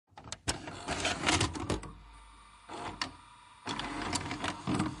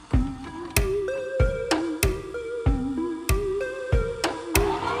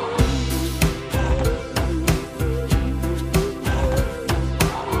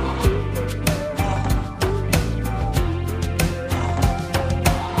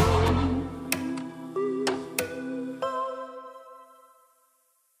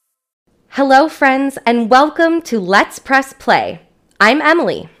Hello, friends, and welcome to Let's Press Play. I'm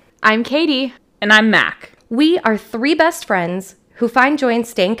Emily. I'm Katie. And I'm Mac. We are three best friends who find joy in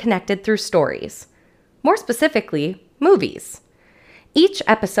staying connected through stories. More specifically, movies. Each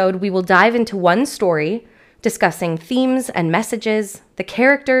episode, we will dive into one story, discussing themes and messages, the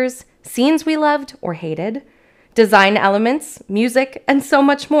characters, scenes we loved or hated, design elements, music, and so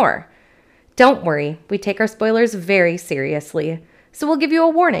much more. Don't worry, we take our spoilers very seriously, so we'll give you a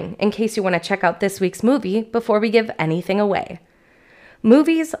warning in case you want to check out this week's movie before we give anything away.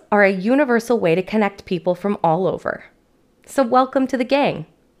 Movies are a universal way to connect people from all over. So welcome to the gang.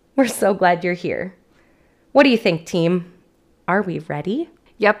 We're so glad you're here. What do you think, team? Are we ready?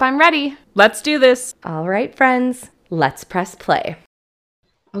 Yep, I'm ready. Let's do this. All right, friends, let's press play.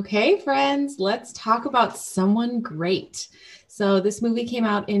 Okay, friends, let's talk about Someone Great. So this movie came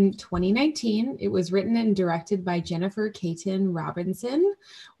out in 2019. It was written and directed by Jennifer Kaytin Robinson.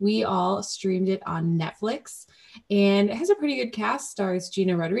 We all streamed it on Netflix, and it has a pretty good cast. Stars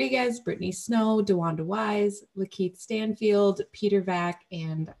Gina Rodriguez, Brittany Snow, DeWanda Wise, Lakeith Stanfield, Peter Vack,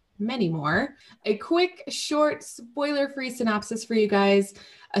 and many more. A quick, short, spoiler-free synopsis for you guys.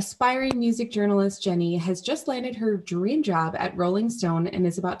 Aspiring music journalist Jenny has just landed her dream job at Rolling Stone and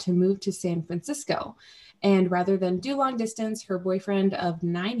is about to move to San Francisco. And rather than do long distance, her boyfriend of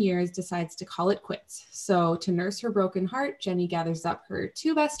 9 years decides to call it quits. So to nurse her broken heart, Jenny gathers up her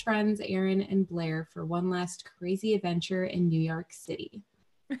two best friends, Aaron and Blair, for one last crazy adventure in New York City.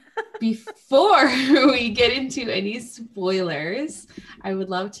 Before we get into any spoilers, I would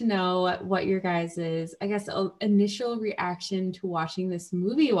love to know what your guys' initial reaction to watching this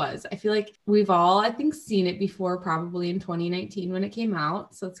movie was. I feel like we've all, seen it before, probably in 2019 when it came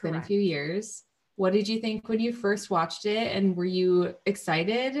out. So it's been a few years. What did you think when you first watched it? And were you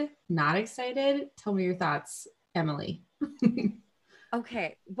excited? Not excited? Tell me your thoughts, Emily.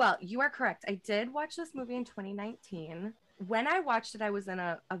 Okay, well, you are correct. I did watch this movie in 2019. When I watched it, I was in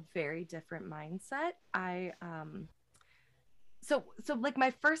a very different mindset. So like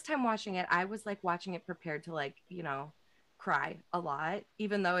my first time watching it, I was like watching it prepared to cry a lot.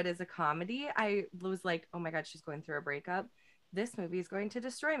 Even though it is a comedy, I was like, oh my God, she's going through a breakup. This movie is going to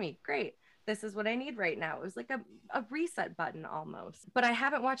destroy me. Great. This is what I need right now. It was like a reset button almost. But I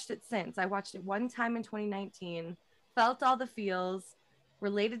haven't watched it since. I watched it one time in 2019, felt all the feels,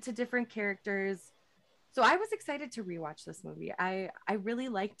 related to different characters. So I was excited to rewatch this movie. I really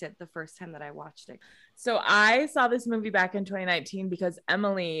liked it the first time that I watched it. So I saw this movie back in 2019 because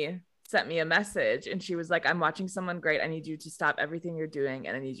Emily sent me a message and she was like, I'm watching Someone Great. I need you to stop everything you're doing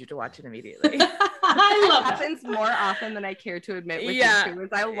and I need you to watch it immediately. I love that. Happens more often than I care to admit with you two. Is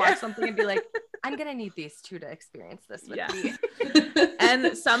I'll watch something and be like, I'm going to need these two to experience this with me.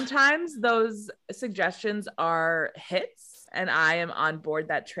 And sometimes those suggestions are hits. And I am on board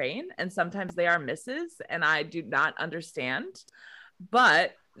that train. And sometimes they are misses and I do not understand.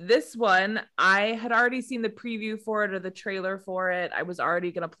 But this one, I had already seen the preview for it or the trailer for it. I was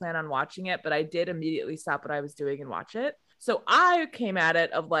already going to plan on watching it, but I did immediately stop what I was doing and watch it. So I came at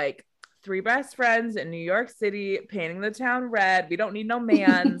it of like three best friends in New York City, painting the town red. We don't need no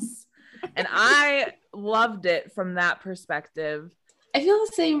mans. And I loved it from that perspective. I feel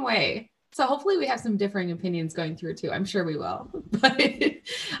the same way. So hopefully we have some differing opinions going through too. I'm sure we will. But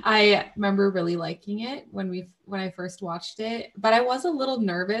I remember really liking it when I first watched it. But I was a little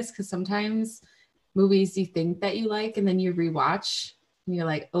nervous because sometimes movies you think that you like and then you rewatch and you're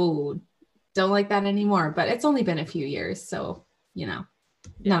like, oh, don't like that anymore. But it's only been a few years, so not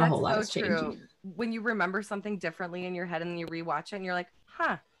a whole lot has changed. When you remember something differently in your head and then you rewatch it and you're like,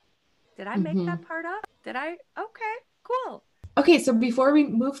 huh, did I make that part up? Did I? Okay, cool. Okay, so before we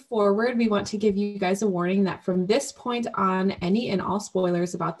move forward, we want to give you guys a warning that from this point on, any and all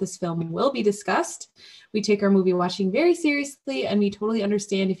spoilers about this film will be discussed. We take our movie watching very seriously, and we totally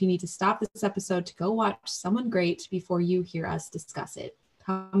understand if you need to stop this episode to go watch Someone Great before you hear us discuss it.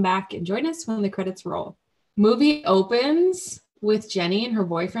 Come back and join us when the credits roll. Movie opens with Jenny and her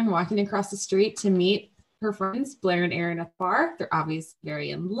boyfriend walking across the street to meet her friends, Blair and Aaron, at the bar. They're obviously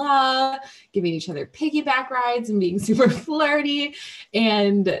very in love, giving each other piggyback rides and being super flirty.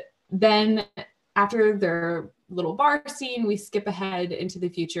 And then after their little bar scene, we skip ahead into the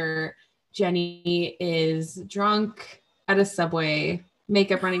future. Jenny is drunk at a Subway,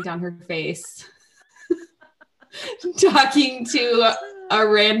 makeup running down her face, talking to a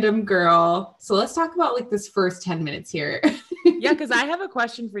random girl. So let's talk about like this first 10 minutes here. Yeah, because I have a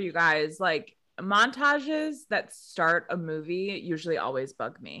question for you guys. Like, montages that start a movie usually always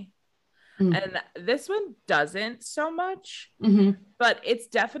bug me. And this one doesn't so much, but it's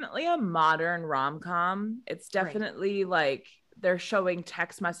definitely a modern rom-com. It's definitely like they're showing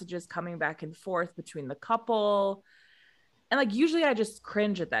text messages coming back and forth between the couple. And like, usually I just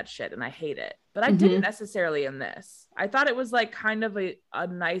cringe at that shit and I hate it, but I didn't necessarily in this. I thought it was like kind of a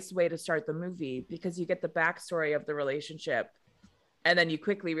nice way to start the movie, because you get the backstory of the relationship and then you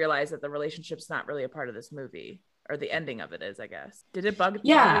quickly realize that the relationship's not really a part of this movie, or the ending of it is, I guess. Did it bug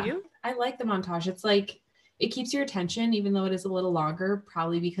you? I like the montage. It's like, it keeps your attention, even though it is a little longer,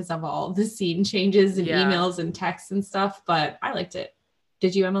 probably because of all the scene changes and emails and texts and stuff, but I liked it.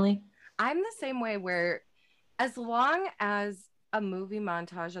 Did you, Emily? I'm the same way, where as long as a movie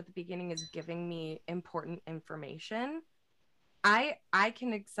montage at the beginning is giving me important information, I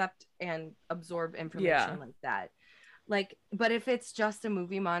can accept and absorb information like that. Like, but if it's just a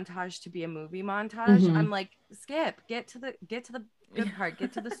movie montage to be a movie montage, I'm like, skip, get to the good part,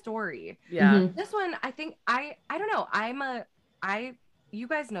 get to the story. This one, I think I don't know. You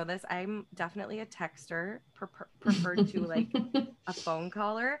guys know this. I'm definitely a texter, preferred to like a phone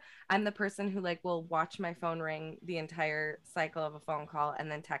caller. I'm the person who like will watch my phone ring the entire cycle of a phone call and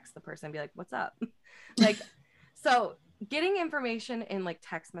then text the person and be like, what's up? Like, so getting information in like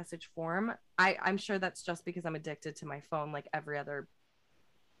text message form, I'm sure that's just because I'm addicted to my phone like every other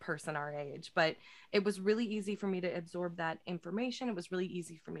person our age, but it was really easy for me to absorb that information. It was really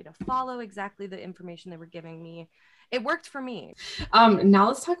easy for me to follow exactly the information they were giving me. It worked for me. Now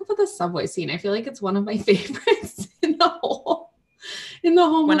let's talk about the subway scene. I feel like it's one of my favorites in the whole movie.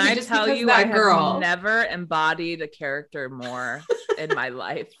 When I tell you, I have never embodied a character more in my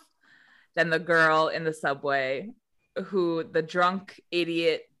life than the girl in the subway who the drunk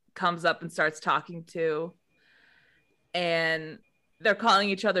idiot comes up and starts talking to, and they're calling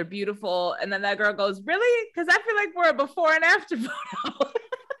each other beautiful, and then that girl goes, really? Because I feel like we're a before and after photo.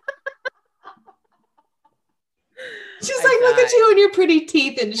 She's like, look at you and your pretty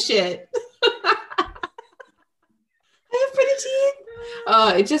teeth and shit. I have pretty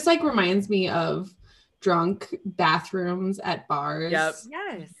teeth. It just like reminds me of drunk bathrooms at bars. Yes.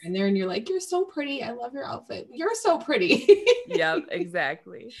 And there, and you're like, you're so pretty. I love your outfit. You're so pretty. Yep,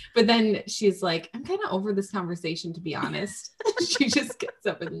 exactly. But then she's like, I'm kind of over this conversation, to be honest. She just gets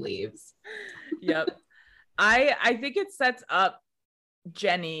up and leaves. Yep. I think it sets up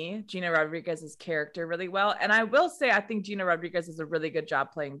Gina Rodriguez's character really well. And I will say, I think Gina Rodriguez does a really good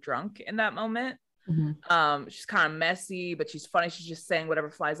job playing drunk in that moment. She's kind of messy, but she's funny. She's just saying whatever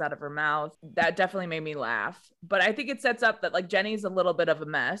flies out of her mouth. That definitely made me laugh. But I think it sets up that like Jenny's a little bit of a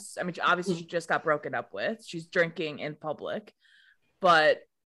mess. I mean, obviously she just got broken up with. She's drinking in public, but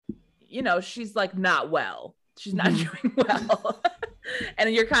you know, she's like not well. She's not doing well. And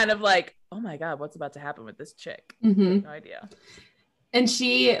you're kind of like, oh my God, what's about to happen with this chick? No idea. And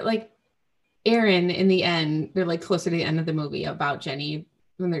she, like, Erin, in the end, they're like closer to the end of the movie about Jenny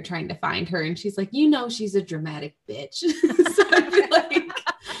when they're trying to find her. And she's like, you know, she's a dramatic bitch. So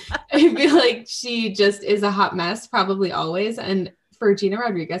I feel like she just is a hot mess, probably always. And for Gina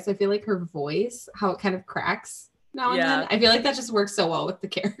Rodriguez, I feel like her voice, how it kind of cracks now and then, I feel like that just works so well with the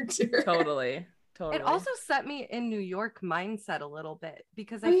character. Totally. It also set me in New York mindset a little bit,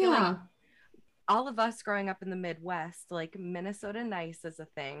 because I feel like all of us growing up in the Midwest, like Minnesota nice is a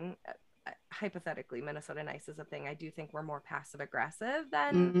thing. Hypothetically, Minnesota nice is a thing. I do think we're more passive aggressive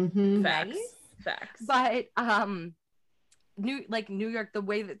than nice. Facts. But New York, the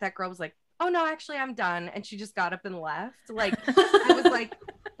way that girl was like, oh no, actually I'm done, and she just got up and left. Like I was like,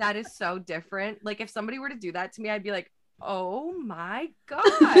 that is so different. Like if somebody were to do that to me, I'd be like, oh my God.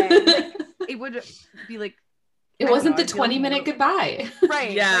 Like, it would be like, it wasn't the 20-minute goodbye.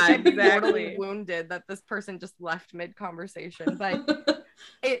 Right. Yeah, like, I'd be exactly. mortally wounded that this person just left mid-conversation. But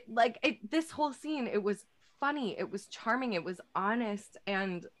this whole scene, it was funny. It was charming. It was honest.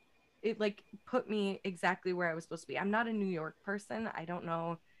 And it like put me exactly where I was supposed to be. I'm not a New York person. I don't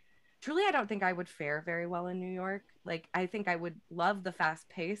know. Truly, I don't think I would fare very well in New York. Like, I think I would love the fast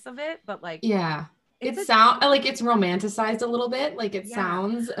pace of it, but like, it's romanticized a little bit. Like it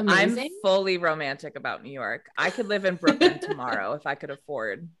sounds amazing. I'm fully romantic about New York. I could live in Brooklyn tomorrow if I could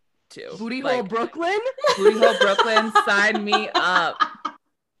afford to. Booty hole Brooklyn? Booty hole Brooklyn, sign me up.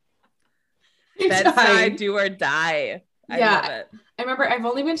 Bedside, do or die. I love it. I remember I've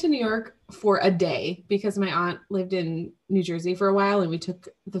only been to New York for a day because my aunt lived in New Jersey for a while, and we took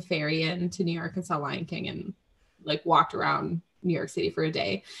the ferry into New York and saw Lion King and like walked around New York City for a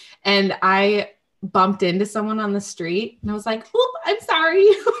day. And I bumped into someone on the street and I was like, oop, I'm sorry.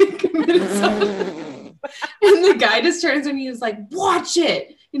 And the guy just turns and he was like, watch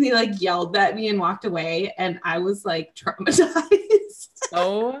it. And he like yelled at me and walked away. And I was like traumatized.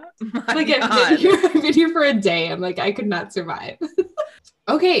 Oh my like God. I've been here for a day. I'm like, I could not survive.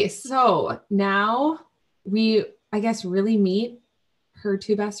 Okay. So now we, I guess, really meet her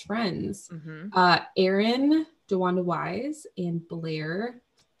two best friends, Erin, DeWanda Wise, and Blair,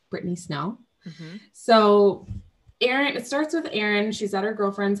 Brittany Snow. So Erin, it starts with Erin. She's at her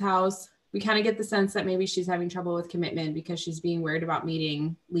girlfriend's house. We kind of get the sense that maybe she's having trouble with commitment because she's being worried about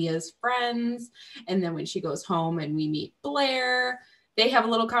meeting Leah's friends. And then when she goes home and we meet Blair, they have a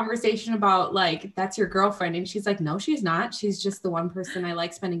little conversation about like, that's your girlfriend. And she's like, no, she's not. She's just the one person I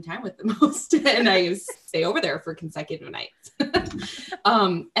like spending time with the most. And I stay over there for consecutive nights.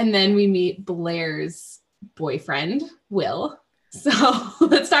 And then we meet Blair's boyfriend, Will. So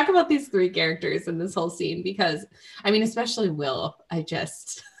let's talk about these three characters in this whole scene, because I mean, especially Will,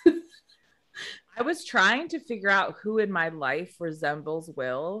 I was trying to figure out who in my life resembles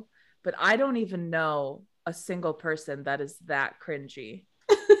Will, but I don't even know a single person that is that cringy.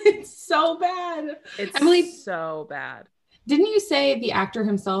 It's so bad. It's Emily, so bad. Didn't you say the actor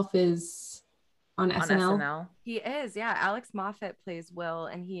himself is on SNL? He is, yeah. Alex Moffat plays Will,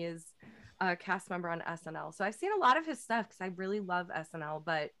 and he is a cast member on SNL. So I've seen a lot of his stuff because I really love SNL.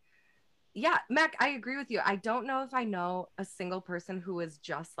 But yeah, Mac, I agree with you. I don't know if I know a single person who is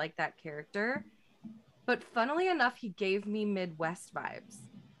just like that character. But funnily enough, he gave me Midwest vibes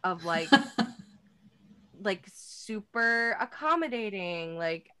of like, like super accommodating.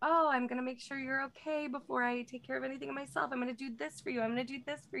 Like, oh, I'm going to make sure you're okay before I take care of anything myself. I'm going to do this for you. I'm going to do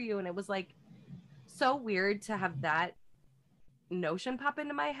this for you. And it was like so weird to have that notion pop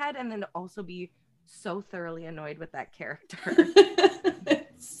into my head and then also be so thoroughly annoyed with that character.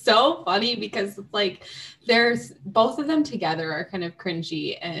 It's so funny because like there's both of them together are kind of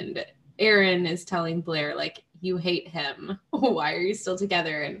cringy, and Erin is telling Blair like, you hate him, why are you still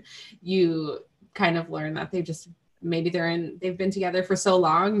together? And you kind of learn that they've been together for so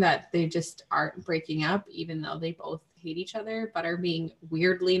long that they just aren't breaking up, even though they both hate each other, but are being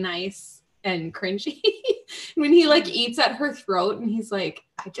weirdly nice and cringy. When he like eats at her throat and he's like,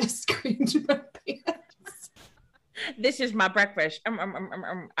 I just cringed my pants. This is my breakfast.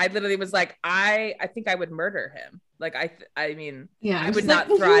 I literally was like, I think I would murder him. Like, I mean, yeah, I would not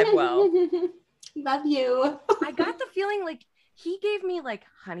thrive well. Love you. I got the feeling like he gave me like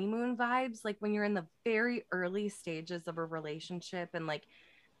honeymoon vibes, like when you're in the very early stages of a relationship and like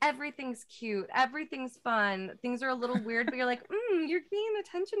everything's cute, everything's fun, things are a little weird, but you're like, you're paying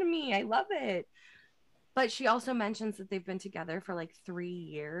attention to me. I love it. But she also mentions that they've been together for like 3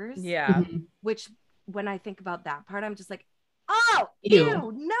 years. Yeah. Which when I think about that part, I'm just like, oh,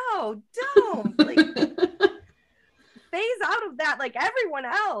 ew no, don't. Like, phase out of that like everyone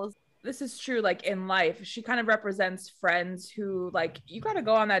else. This is true. Like in life, she kind of represents friends who like, you got to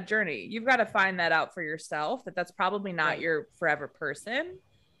go on that journey. You've got to find that out for yourself, that's probably not your forever person.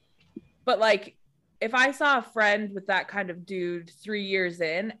 But like, if I saw a friend with that kind of dude 3 years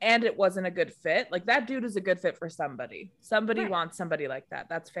in and it wasn't a good fit, like that dude is a good fit for somebody. Somebody wants somebody like that.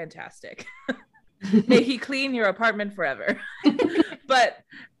 That's fantastic. May he clean your apartment forever. But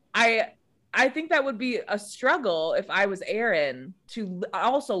I think that would be a struggle if I was Erin to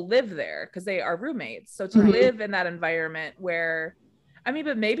also live there, because they are roommates. So to live in that environment where, I mean,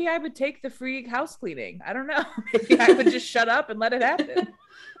 but maybe I would take the free house cleaning. I don't know. Maybe I would just shut up and let it happen.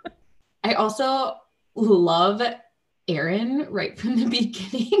 I also love Erin right from the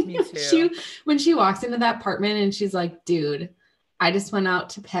beginning. Me too. When she walks into that apartment and she's like, dude, I just went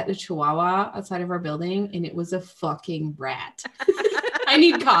out to pet a chihuahua outside of our building and it was a fucking rat. I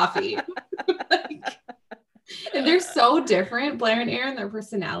need coffee. And they're so different. Blair and Erin, their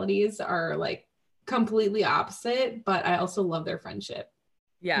personalities are like completely opposite, but I also love their friendship.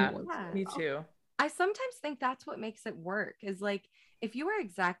 Yeah, me too. I sometimes think that's what makes it work, is like, if you are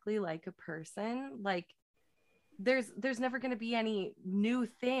exactly like a person, like there's never going to be any new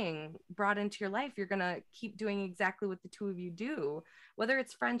thing brought into your life. You're going to keep doing exactly what the two of you do, whether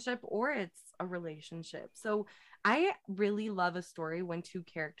it's friendship or it's a relationship. So I really love a story when two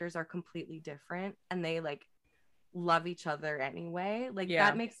characters are completely different and they like love each other anyway. Like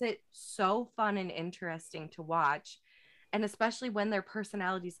that makes it so fun and interesting to watch. And especially when their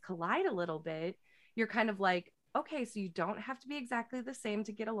personalities collide a little bit, you're kind of like, okay, so you don't have to be exactly the same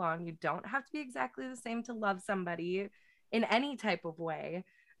to get along. You don't have to be exactly the same to love somebody in any type of way.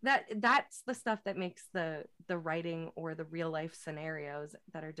 That's the stuff that makes the writing or the real life scenarios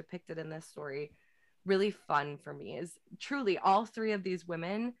that are depicted in this story really fun for me. Is truly all three of these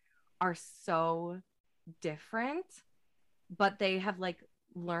women are so different, but they have like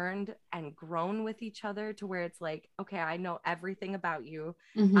learned and grown with each other to where it's like, okay, I know everything about you.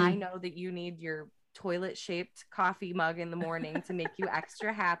 I know that you need your toilet shaped coffee mug in the morning to make you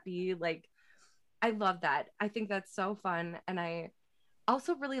extra happy. Like, I love that. I think that's so fun. And I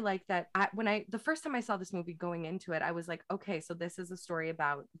also really like that the first time I saw this movie going into it, I was like, okay, so this is a story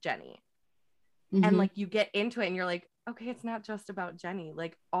about Jenny. And like you get into it and you're like, okay, it's not just about Jenny.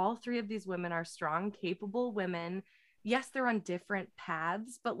 Like all three of these women are strong, capable women. Yes, they're on different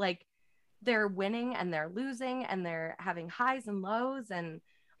paths, but like they're winning and they're losing and they're having highs and lows, and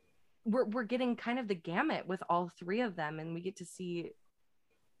we're getting kind of the gamut with all three of them, and we get to see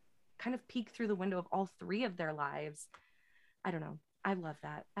kind of peek through the window of all three of their lives. I don't know. I love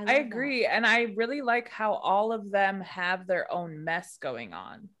that. I agree. And I really like how all of them have their own mess going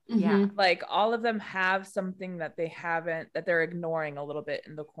on. Yeah. Like all of them have something that that they're ignoring a little bit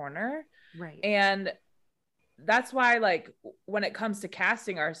in the corner. Right. And that's why, like, when it comes to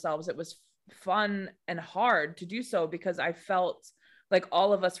casting ourselves, it was fun and hard to do so, because I felt like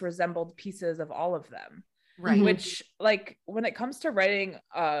all of us resembled pieces of all of them. Right. Which, like, when it comes to writing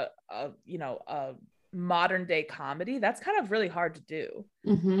a modern day comedy, that's kind of really hard to do.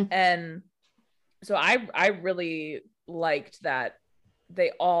 And so I really liked that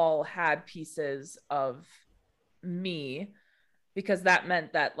they all had pieces of me, because that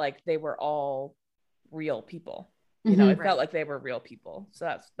meant that like they were all real people, you know. It felt like they were real people,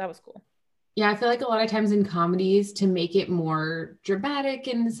 so that was cool. Yeah, I feel like a lot of times in comedies, to make it more dramatic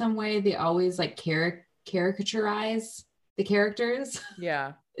in some way, they always like caricaturize the characters.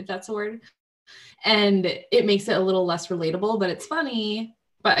 Yeah, if that's a word. And it makes it a little less relatable, but it's funny.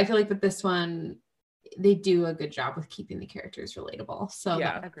 But I feel like with this one, they do a good job with keeping the characters relatable. So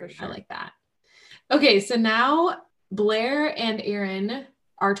yeah, I like that. Okay, so now Blair and Aaron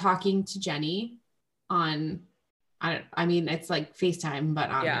are talking to Jenny on, I mean, it's like FaceTime, but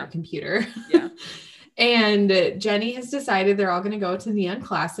on their computer. Yeah. And Jenny has decided they're all going to go to Neon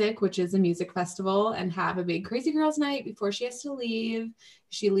Classic, which is a music festival, and have a big crazy girls night before she has to leave.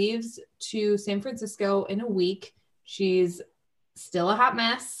 She leaves to San Francisco in a week. She's still a hot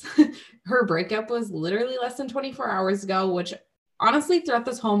mess. Her breakup was literally less than 24 hours ago, which honestly, throughout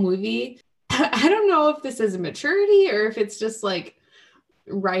this whole movie, I don't know if this is maturity or if it's just like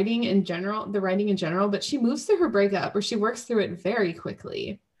the writing in general, but she moves through her breakup, or she works through it very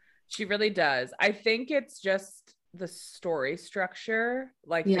quickly. She really does. I think it's just the story structure.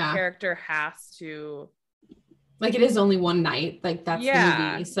 Like the character has to, like, it is only one night. Like that's the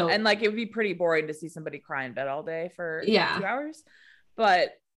movie. So, and like it would be pretty boring to see somebody cry in bed all day for 2 hours. But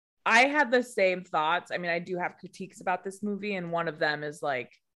I had the same thoughts. I mean, I do have critiques about this movie, and one of them is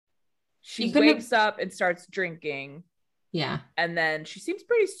like she wakes up and starts drinking. Yeah. And then she seems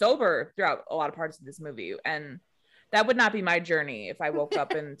pretty sober throughout a lot of parts of this movie. And that would not be my journey if I woke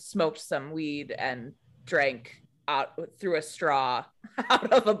up and smoked some weed and drank out through a straw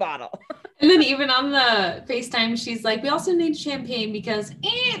out of a bottle. And then even on the FaceTime, she's like, we also need champagne because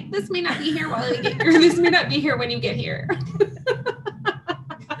this may not be here while you get here. This may not be here when you get here.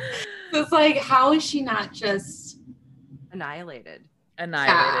 So it's like, how is she not just annihilated?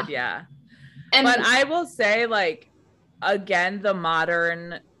 Yeah. But I will say, like, again, the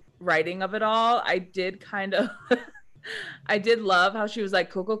modern writing of it all, I did kind of I did love how she was like,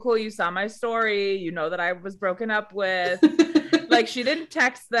 cool, you saw my story, you know that I was broken up with. Like, she didn't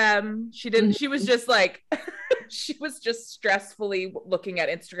text them, she was just like she was just stressfully looking at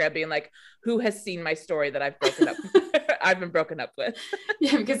Instagram being like, who has seen my story that I've been broken up with.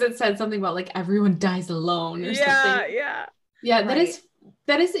 Yeah, because it said something about like everyone dies alone or something. Yeah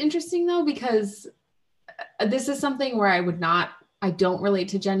That is interesting though, because this is something where I don't relate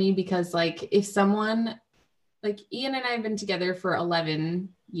to Jenny, because like if someone like Ian and I have been together for 11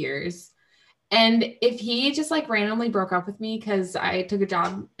 years, and if he just like randomly broke up with me because I took a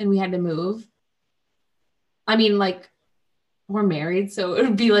job and we had to move, I mean, like, we're married, so it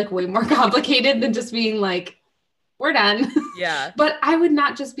would be like way more complicated than just being like, we're done. Yeah. But I would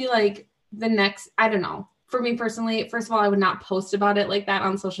not just be like I don't know. For me personally, first of all, I would not post about it like that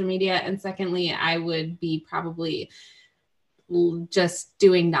on social media. And secondly, I would be probably just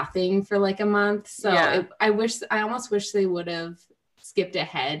doing nothing for like a month. So I almost wish they would have skipped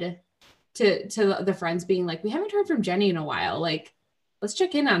ahead to the friends being like, we haven't heard from Jenny in a while. Like, let's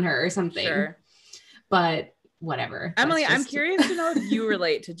check in on her or something. Sure. But whatever. Emily, I'm curious to know if you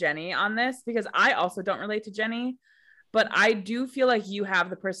relate to Jenny on this, because I also don't relate to Jenny. But I do feel like you have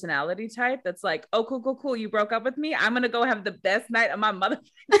the personality type that's like, oh, cool. You broke up with me. I'm going to go have the best night of my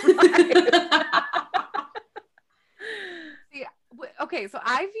motherfucking life. Okay, so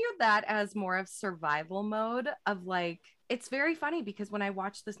I viewed that as more of survival mode of like, it's very funny because when I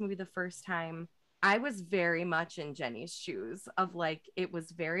watched this movie the first time, I was very much in Jenny's shoes of like, it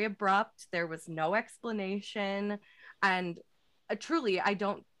was very abrupt. There was no explanation. And truly, I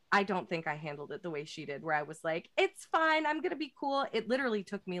don't I don't think I handled it the way she did, where I was like, it's fine, I'm gonna be cool. It literally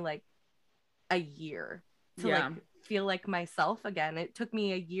took me like a year to like feel like myself again. It took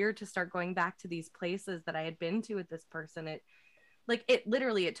me a year to start going back to these places that I had been to with this person. It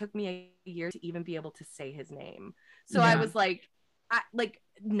took me a year to even be able to say his name. So I was like,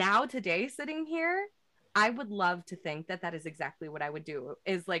 now today sitting here, I would love to think that that is exactly what I would do,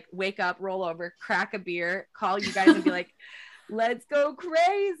 is like wake up, roll over, crack a beer, call you guys and be like, let's go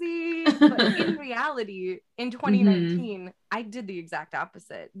crazy. But in reality, in 2019, I did the exact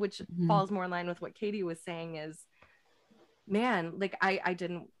opposite, which falls more in line with what Katie was saying is, man, like I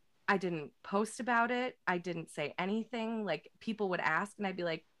didn't post about it. I didn't say anything. Like people would ask and I'd be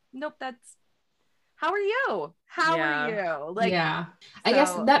like, nope, how are you? How are you? Like, I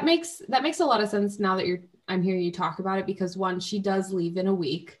guess that makes a lot of sense now that I'm hearing you talk about it, because one, she does leave in a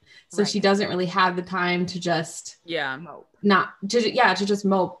week. So she doesn't really have the time to just mope. To just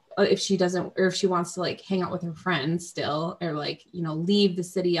mope if she doesn't, or if she wants to like hang out with her friends still, or like, you know, leave the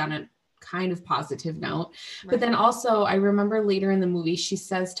city on a kind of positive note. But then also I remember later in the movie, she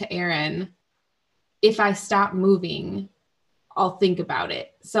says to Aaron, if I stop moving, I'll think about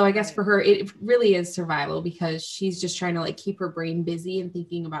it. So I guess for her, it really is survival, because she's just trying to like keep her brain busy and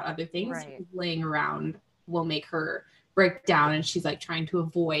thinking about other things. Laying around will make her break down, and she's like trying to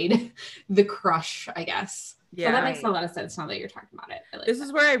avoid the crush, I guess. Yeah. So that makes a lot of sense now that you're talking about it. This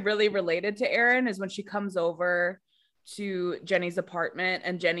is where I really related to Erin, is when she comes over to Jenny's apartment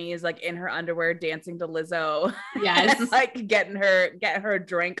and Jenny is like in her underwear dancing to Lizzo. Yes. And like getting her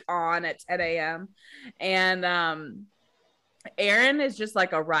drink on at 10 a.m. And Erin is just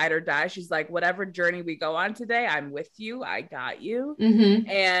like a ride or die. She's like, whatever journey we go on today, I'm with you. I got you.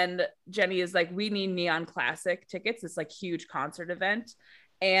 And Jenny is like, we need Neon Classic tickets. This like huge concert event.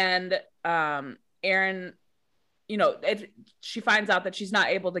 And Erin, you know, she finds out that she's not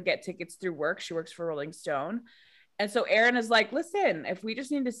able to get tickets through work. She works for Rolling Stone. And so Erin is like, listen, if we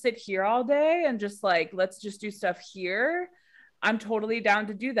just need to sit here all day and just like, let's just do stuff here, I'm totally down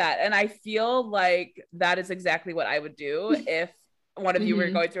to do that. And I feel like that is exactly what I would do if one of you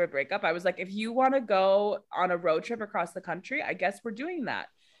were going through a breakup. I was like, if you want to go on a road trip across the country, I guess we're doing that.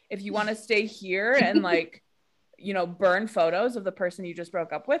 If you want to stay here and like, you know, burn photos of the person you just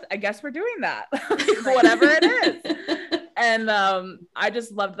broke up with, I guess we're doing that. Whatever it is. And I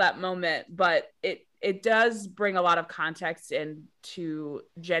just loved that moment. But it does bring a lot of context into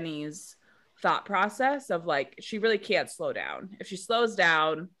Jenny's thought process of like, she really can't slow down. If she slows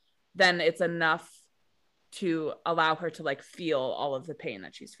down, then it's enough to allow her to like feel all of the pain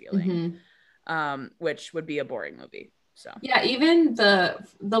that she's feeling, which would be a boring movie. So yeah, even the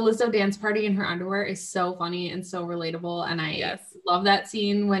Lizzo dance party in her underwear is so funny and so relatable, and I love that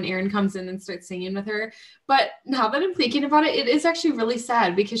scene when Erin comes in and starts singing with her. But now that I'm thinking about it, it is actually really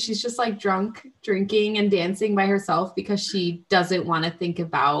sad, because she's just like drunk, drinking and dancing by herself because she doesn't want to think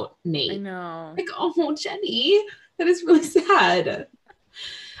about Nate. I know. Like, oh, Jenny, that is really sad.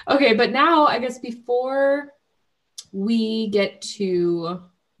 Okay, but now I guess before we get to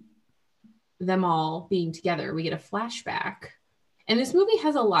them all being together, we get a flashback. And this movie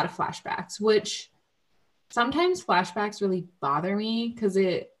has a lot of flashbacks, which sometimes flashbacks really bother me because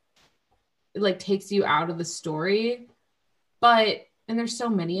it like takes you out of the story. And there's so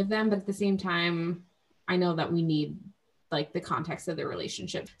many of them, but at the same time, I know that we need like the context of their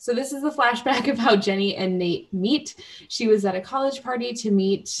relationship. So this is the flashback of how Jenny and Nate meet. She was at a college party to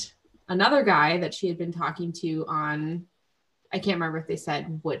meet another guy that she had been talking to on, I can't remember if they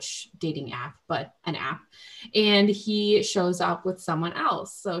said which dating app, but an app. And he shows up with someone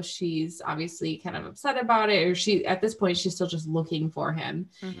else. So she's obviously kind of upset about it. Or at this point, she's still just looking for him.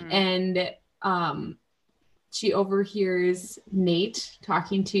 And she overhears Nate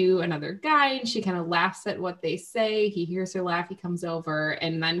talking to another guy, and she kind of laughs at what they say. He hears her laugh. He comes over.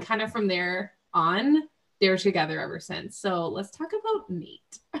 And then kind of from there on, they're together ever since. So let's talk about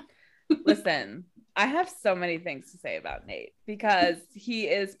Nate. Listen, I have so many things to say about Nate, because he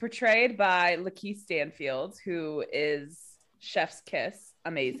is portrayed by Lakeith Stanfield, who is Chef's Kiss.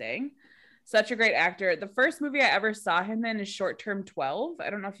 Amazing. Such a great actor. The first movie I ever saw him in is Short Term 12. I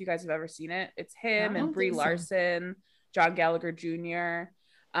don't know if you guys have ever seen it. It's him and Brie Larson, John Gallagher Jr.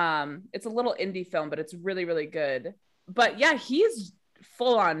 It's a little indie film, but it's really, really good. But yeah, he's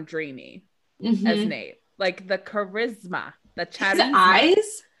full on dreamy as Nate. Like the charisma, the charisma. His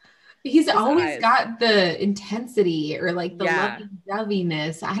eyes? He's always got the intensity or like the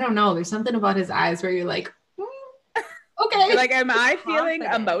lovey-doveyness. I don't know. There's something about his eyes where you're like, okay. You're like, am I feeling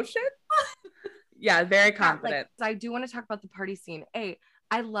emotion? Yeah, very confident. I do want to talk about the party scene.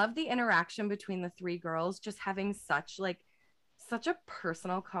 I love the interaction between the three girls just having such such a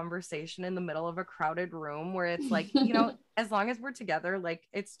personal conversation in the middle of a crowded room where it's like, you know, as long as we're together, like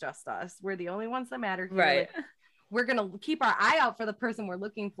it's just us. We're the only ones that matter here. Right. Like, we're going to keep our eye out for the person we're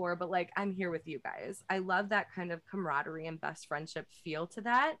looking for, but like, I'm here with you guys. I love that kind of camaraderie and best friendship feel to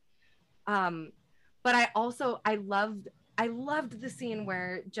that. But I loved the scene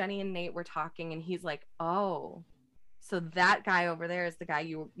where Jenny and Nate were talking and he's like, oh, so that guy over there is the guy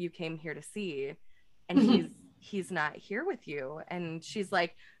you came here to see. And he's not here with you. And she's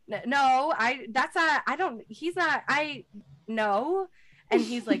like, no, no. And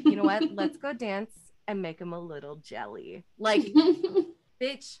he's like, you know what? Let's go dance and make him a little jelly. Like,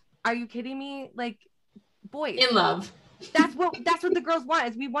 bitch, are you kidding me? Like, boys in love. That's what the girls want,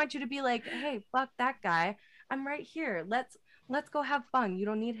 is we want you to be like, hey, fuck that guy. I'm right here. Let's go have fun. You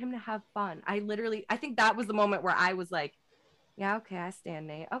don't need him to have fun. I think that was the moment where I was like, yeah, okay, I stand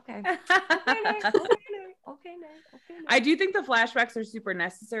Nate. Okay. Okay, Nate. Okay, Nate. I do think the flashbacks are super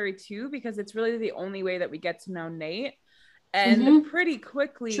necessary too, because it's really the only way that we get to know Nate. And pretty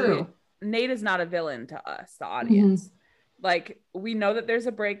quickly, True. Nate is not a villain to us, the audience. Like, we know that there's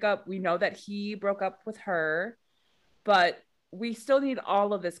a breakup. We know that he broke up with her, but we still need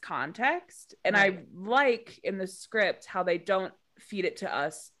all of this context. And right. I like in the script how they don't feed it to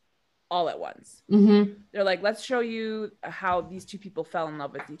us all at once. They're like, let's show you how these two people fell in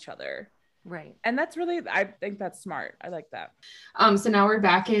love with each other. Right. And that's really, I think that's smart. I like that. So now we're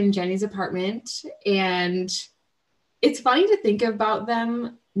back in Jenny's apartment, and it's funny to think about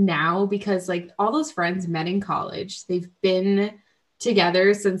them now because like all those friends met in college. They've been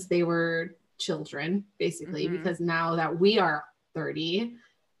together since they were children, basically, because now that we are 30,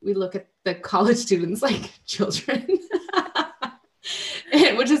 we look at the college students like children.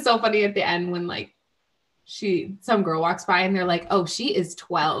 Which is so funny at the end when like some girl walks by and they're like, oh, she is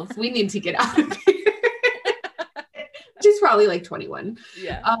 12. We need to get out of here. She's probably like 21.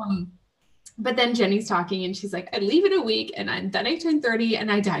 Yeah. But then Jenny's talking and she's like, I leave in a week and then I turn 30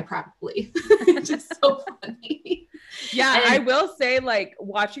 and I die probably. Just so funny. Yeah, and I will say, like,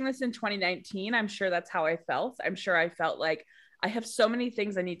 watching this in 2019, I'm sure that's how I felt. I'm sure I felt like I have so many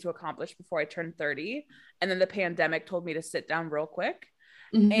things I need to accomplish before I turn 30. And then the pandemic told me to sit down real quick.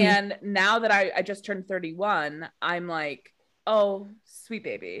 And now that I just turned 31, I'm like, oh, sweet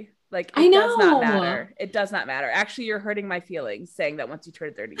baby. Like, it does not matter. It does not matter. Actually, you're hurting my feelings saying that once you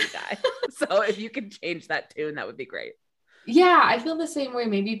turn 30, you die. So if you could change that tune, that would be great. Yeah, I feel the same way.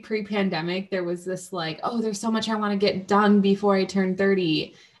 Maybe pre-pandemic, there was this like, oh, there's so much I want to get done before I turn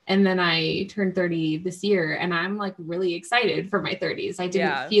 30. And then I turned 30 this year and I'm like really excited for my 30s. I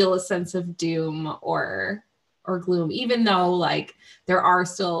didn't feel a sense of doom or gloom, even though like there are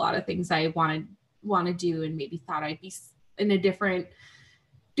still a lot of things I want to do and maybe thought I'd be in a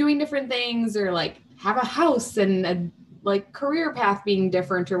doing different things or like have a house and a like career path being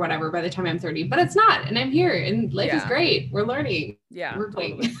different or whatever by the time I'm 30, but it's not. And I'm here and life is great. We're learning. Yeah. We're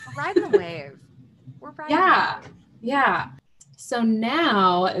totally. Riding the wave. We're riding the wave. Yeah. So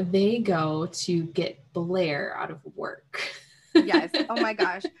now they go to get Blair out of work. Yes. Oh my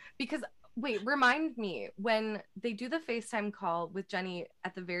gosh. Because wait, remind me when they do the FaceTime call with Jenny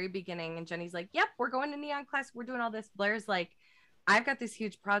at the very beginning and Jenny's like, yep, we're going to neon class. We're doing all this. Blair's like, I've got this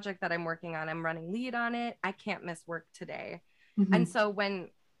huge project that I'm working on. I'm running lead on it. I can't miss work today. And so when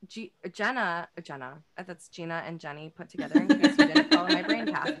Jenna, that's Gina and Jenny put together in case you didn't follow my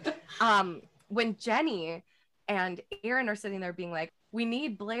brain path. When Jenny and Aaron are sitting there being like, we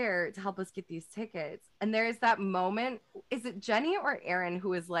need Blair to help us get these tickets. And there's that moment. Is it Jenny or Aaron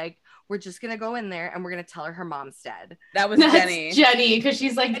who is like, we're just going to go in there and we're going to tell her mom's dead? That's Jenny. Jenny, because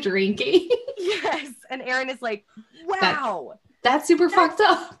she's like drinking. Yes. And Aaron is like, wow. That's super fucked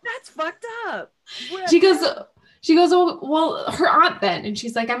up. That's fucked up. She goes, oh, well, her aunt then. And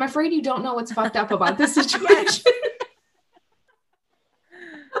she's like, I'm afraid you don't know what's fucked up about this situation.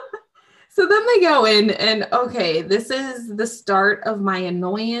 So then they go in and okay, this is the start of my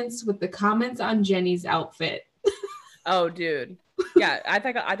annoyance with the comments on Jenny's outfit. Oh, dude. Yeah, I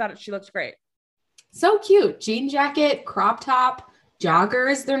thought she looked great. So cute. Jean jacket, crop top,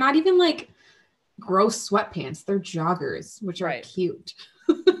 joggers. They're not even like gross sweatpants. They're joggers, which are cute.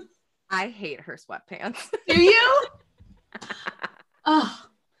 I hate her sweatpants. Do you? Oh,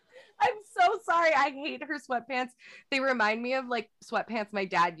 I'm so sorry. I hate her sweatpants. They remind me of like sweatpants my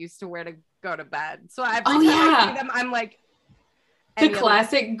dad used to wear to go to bed. So I see them, I'm like, the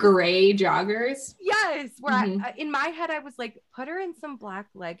classic gray joggers. Yes. Where in my head, I was like, put her in some black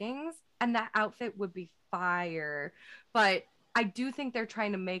leggings and that outfit would be fire. But I do think they're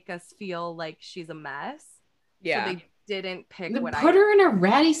trying to make us feel like she's a mess. Yeah. So they didn't pick put her in a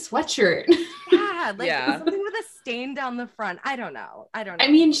ratty sweatshirt. Yeah. Like something with a stain down the front. I don't know. I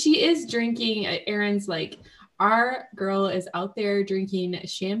mean, she is drinking. Erin's like, our girl is out there drinking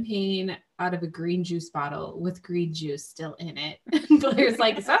champagne out of a green juice bottle with green juice still in it. Blair's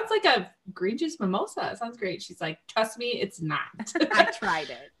like, it sounds like a green juice mimosa. It sounds great. She's like, trust me, it's not. I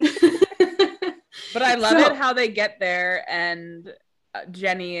tried it. But I love it how they get there and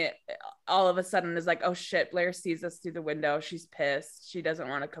Jenny all of a sudden is like, oh shit, Blair sees us through the window. She's pissed. She doesn't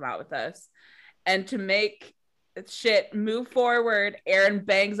want to come out with us. And to make shit move forward, Erin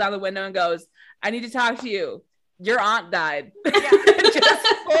bangs on the window and goes, I need to talk to you. Your aunt died. Yeah. Just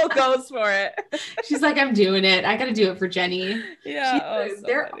full goes for it. She's like, I'm doing it. I got to do it for Jenny. Yeah.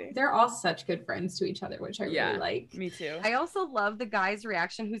 They're all such good friends to each other, which I really like. Me too. I also love the guy's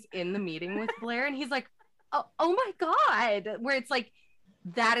reaction who's in the meeting with Blair. And he's like, oh my God. Where it's like,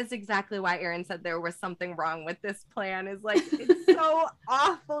 that is exactly why Erin said there was something wrong with this plan. Is like, it's so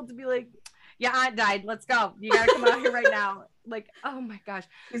awful to be like, yeah, aunt died. Let's go. You got to come out here right now. Like, oh my gosh.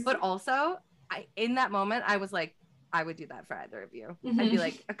 But also, in that moment, I was like, I would do that for either of you. Mm-hmm. I'd be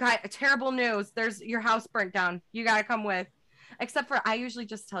like, terrible news. There's your house burnt down. You got to come with. Except for I usually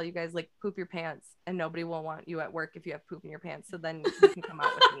just tell you guys, like, poop your pants and nobody will want you at work if you have poop in your pants. So then you can come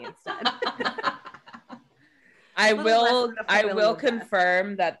out with me instead. I will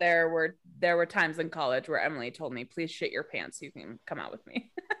confirm that there were times in college where Emily told me, please shit your pants so you can come out with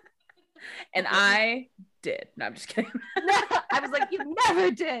me. And I did. No, I'm just kidding. I was like, you never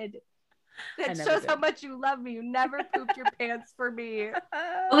did. That shows how much you love me. You never pooped your pants for me.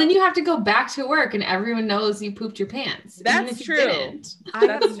 Well, then you have to go back to work and everyone knows you pooped your pants. That's true. I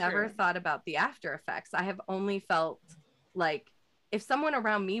have never thought about the after effects. I have only felt like if someone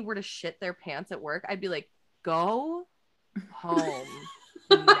around me were to shit their pants at work, I'd be like, go home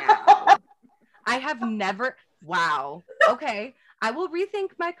now. I have never. Wow. Okay. I will rethink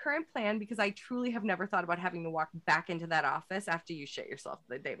my current plan because I truly have never thought about having to walk back into that office after you shit yourself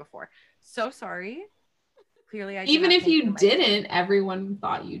the day before. So sorry. Clearly, even if you didn't, everyone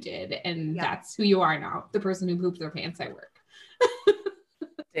thought you did. And that's who you are now. The person who poops their pants at work.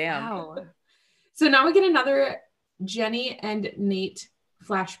 Damn. Wow. So now we get another Jenny and Nate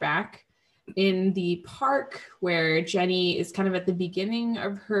flashback in the park where Jenny is kind of at the beginning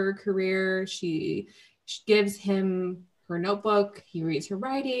of her career. She gives him her notebook. He reads her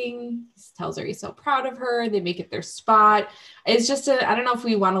writing. He tells her he's so proud of her. They make it their spot. It's just I don't know if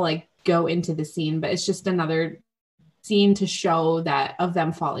we want to like go into the scene, but it's just another scene to show that of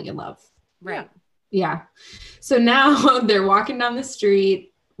them falling in love. Right. Yeah. So now they're walking down the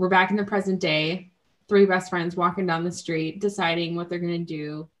street. We're back in the present day. 3 best friends walking down the street, deciding what they're going to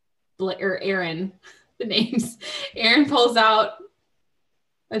do. Erin, the names. Erin pulls out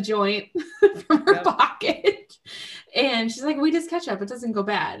a joint from her pocket. And she's like, we just ketchup. It doesn't go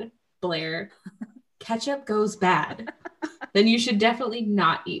bad. Blair, ketchup goes bad. Then you should definitely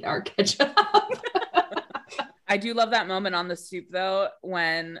not eat our ketchup. I do love that moment on the stoop, though,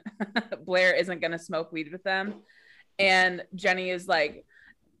 when Blair isn't going to smoke weed with them. And Jenny is like,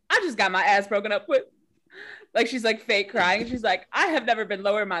 I just got my ass broken up with. Like, she's like fake crying. She's like, I have never been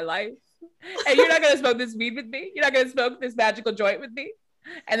lower in my life. And you're not going to smoke this weed with me? You're not going to smoke this magical joint with me?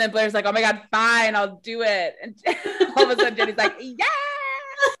 And then Blair's like, oh my God, fine, I'll do it. And all of a sudden Jenny's like, yeah.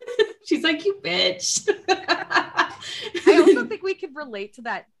 She's like, you bitch. I also think we could relate to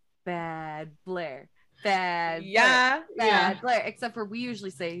that bad Blair. Bad Blair. Except for we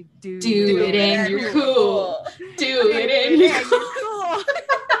usually say, do it and you're cool. Do it and you're cool.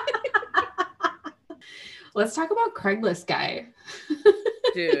 Let's talk about Craigslist guy.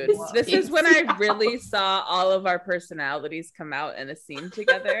 Dude, this is when I really saw all of our personalities come out in a scene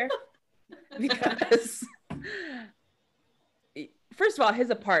together. Because, first of all, his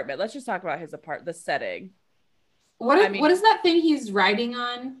apartment. Let's just talk about his apartment, the setting. What is that thing he's riding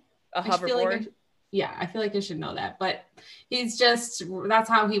on? A hoverboard? I feel like I should know that. But that's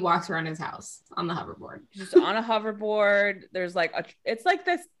how he walks around his house, on the hoverboard. Just on a hoverboard. There's like,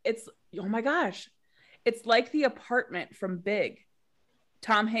 oh my gosh. It's like the apartment from Big.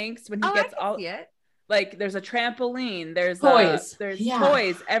 Tom Hanks when he gets all like there's a trampoline, there's toys,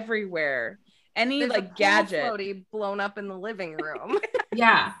 toys everywhere. There's like gadget floaty blown up in the living room.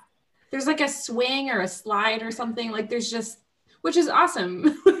 Yeah, there's like a swing or a slide or something. Like there's just, which is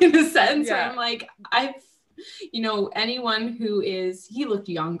awesome in a sense. Yeah. Where I'm like, anyone he looked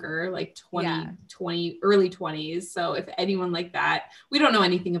younger, like 20, early 20s. So if anyone like that, we don't know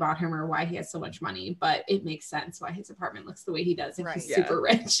anything about him or why he has so much money, but it makes sense why his apartment looks the way he does. If he's super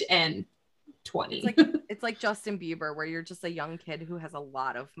rich and 20. It's like Justin Bieber, where you're just a young kid who has a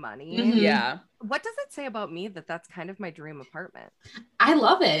lot of money. Mm-hmm. Yeah. What does it say about me that that's kind of my dream apartment? I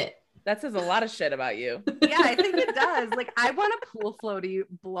love it. That says a lot of shit about you. Yeah, I think it does. Like, I want a pool floaty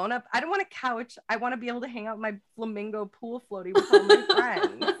blown up. I don't want a couch. I want to be able to hang out my flamingo pool floaty with all my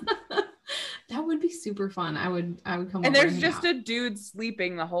friends. That would be super fun. I would come And over there's just a dude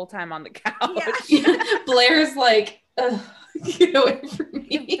sleeping the whole time on the couch. Yeah. Blair's like, get away from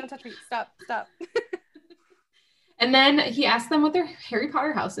me. Don't touch me. Stop. And then he asked them what their Harry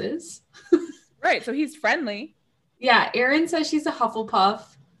Potter house is. Right. So he's friendly. Yeah. Erin says she's a Hufflepuff.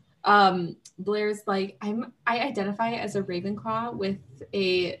 Blair's like, I identify as a Ravenclaw with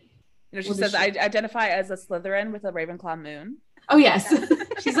a. She says, I identify as a Slytherin with a Ravenclaw moon. Oh, yes.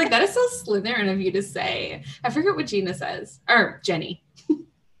 She's like, that is so Slytherin of you to say. I forget what Gina says. Or Jenny.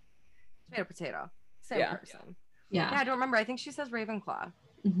 Potato. Same person. Yeah. I don't remember. I think she says Ravenclaw.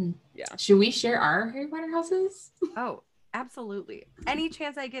 Mm-hmm. Yeah. Should we share our Harry Potter houses? Oh, absolutely. Any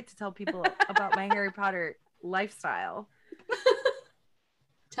chance I get to tell people about my Harry Potter lifestyle.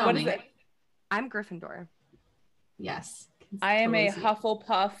 Tell me. I'm Gryffindor. Yes. I am a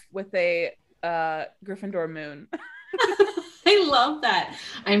Hufflepuff with a Gryffindor moon. I love that.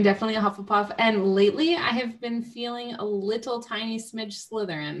 I'm definitely a Hufflepuff. And lately I have been feeling a little tiny smidge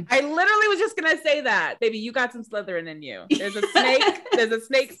Slytherin. I literally was just going to say that. Baby, you got some Slytherin in you. There's a snake. There's a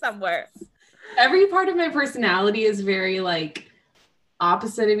snake somewhere. Every part of my personality is very like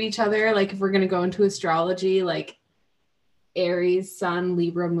opposite of each other. Like if we're going to go into astrology, like Aries, Sun,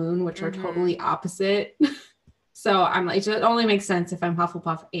 Libra, Moon, which are totally opposite. So I'm like, it only makes sense if I'm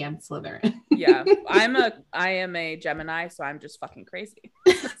Hufflepuff and Slytherin. Yeah, I am a Gemini, so I'm just fucking crazy.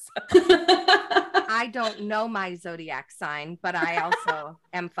 I don't know my zodiac sign, but I also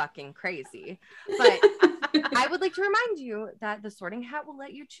am fucking crazy. But I would like to remind you that the Sorting Hat will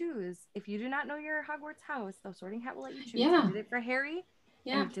let you choose. If you do not know your Hogwarts house, the Sorting Hat will let you choose. Yeah. You did it for Harry.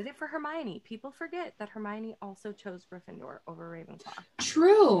 Yeah. And you did it for Hermione. People forget that Hermione also chose Gryffindor over Ravenclaw.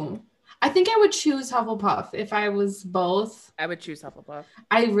 True. I think I would choose Hufflepuff if I was both. I would choose Hufflepuff.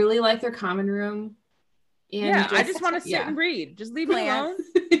 I really like their common room. And I just want to sit and read. Just leave me alone.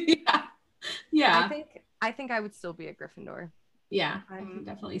 Yeah. I think I would still be a Gryffindor. Yeah, I can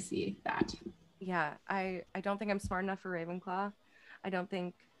definitely see that. Yeah, I don't think I'm smart enough for Ravenclaw. I don't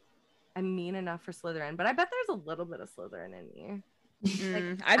think I'm mean enough for Slytherin, but I bet there's a little bit of Slytherin in me.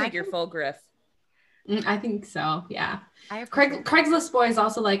 I think you're full Griff. I think so. Yeah. Craigslist boy is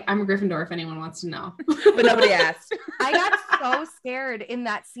also like, I'm a Gryffindor if anyone wants to know. But nobody asked. I got so scared in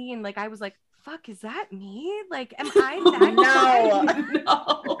that scene. Like I was like, fuck, is that me? Like, am I that?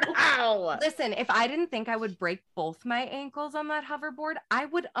 No. Ow. Listen, if I didn't think I would break both my ankles on that hoverboard, I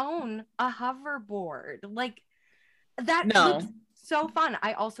would own a hoverboard. Like that looks so fun.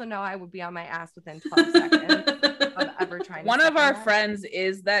 I also know I would be on my ass within 12 seconds of ever trying to. One of our friends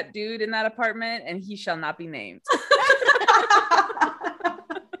is that dude in that apartment, and he shall not be named.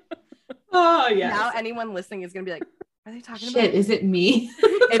 Oh, yeah. Now anyone listening is going to be like, are they talking Shit, about is it me?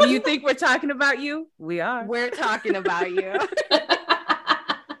 If you think we're talking about you, we are. We're talking about you.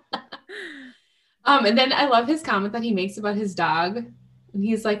 And then I love his comment that he makes about his dog. And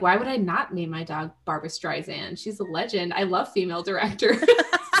he's like, why would I not name my dog Barbara Streisand? She's a legend. I love female directors. The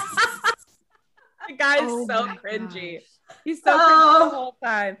guy's so cringy. Gosh. He's so cringy the whole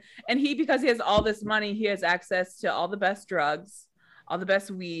time. And because he has all this money, he has access to all the best drugs, all the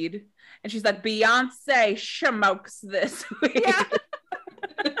best weed. And she's like, Beyonce smokes this weed. Yeah.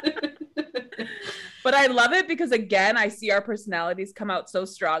 But I love it because, again, I see our personalities come out so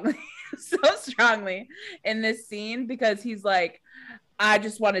strongly in this scene, because he's like, I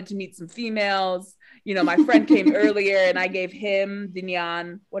just wanted to meet some females. You know, my friend came earlier and I gave him the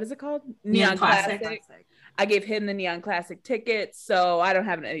neon, what is it called? Neon Classic. I gave him the Neon Classic tickets, so I don't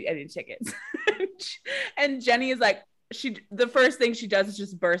have any tickets. And Jenny is like, the first thing she does is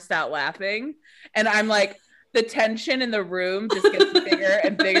just burst out laughing. And I'm like, the tension in the room just gets bigger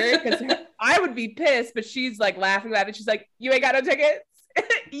and bigger, because I would be pissed, but she's like laughing at it. She's like, you ain't got no tickets?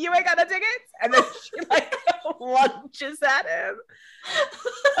 You ain't got no tickets? And then she like lunges at him.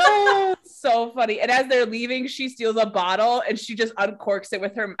 Oh, so funny. And as they're leaving, she steals a bottle and she just uncorks it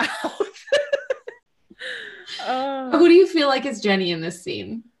with her mouth. Who do you feel like is Jenny in this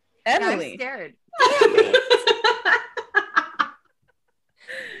scene? Emily. I'm scared.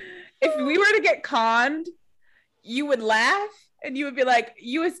 If we were to get conned, you would laugh and you would be like,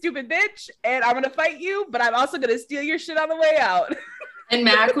 you a stupid bitch, and I'm gonna fight you, but I'm also gonna steal your shit on the way out. And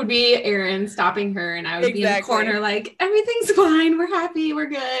Mac would be Erin stopping her, and I would be in the corner like, everything's fine, we're happy, we're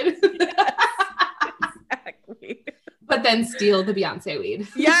good. Yes, exactly. But then steal the Beyonce weed.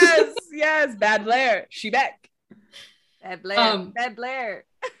 Yes, bad Blair. She back. Bad Blair. Bad Blair.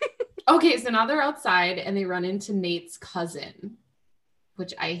 Okay, so now they're outside and they run into Nate's cousin,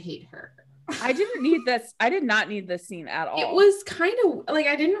 which I hate her. I didn't need this. I did not need this scene at all. It was kind of like,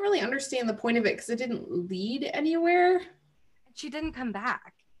 I didn't really understand the point of it because it didn't lead anywhere. She didn't come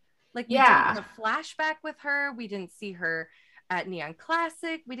back. Like, we Yeah. didn't have a flashback with her. We didn't see her at Neon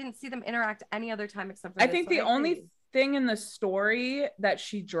Classic. We didn't see them interact any other time except for I this. think So the only thing in the story that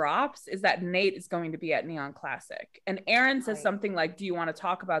she drops is that Nate is going to be at Neon Classic. And Aaron says something like, do you want to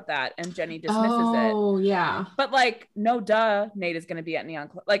talk about that? And Jenny dismisses it. Oh, yeah. But like, no duh, Nate is going to be at Neon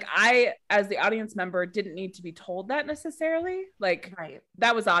Classic. Like, I, as the audience member, didn't need to be told that necessarily. Like, Right.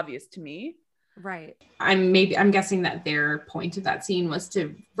 that was obvious to me. Right. I'm guessing that their point of that scene was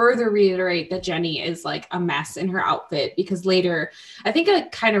to further reiterate that Jenny is like a mess in her outfit, because later, I think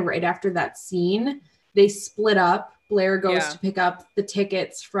like kind of right after that scene, they split up. Blair goes to pick up the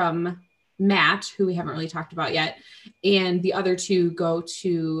tickets from Matt, who we haven't really talked about yet, and the other two go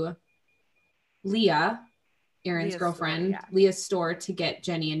to Leah, Aaron's girlfriend, Leah's store, to get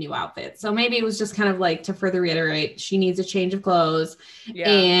Jenny a new outfit. So maybe it was just kind of like to further reiterate she needs a change of clothes,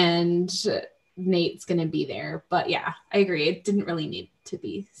 and Nate's gonna be there. But yeah, I agree, it didn't really need to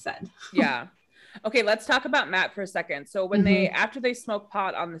be said. Yeah. Okay, let's talk about Matt for a second. So when they, after they smoke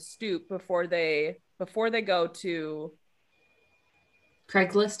pot on the stoop, before they go to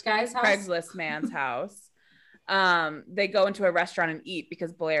Craigslist guy's house, Craigslist man's house, they go into a restaurant and eat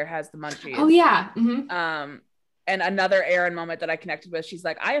because Blair has the munchies. Oh yeah. And another Aaron moment that I connected with, she's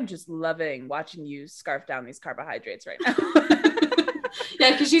like, I am just loving watching you scarf down these carbohydrates right now.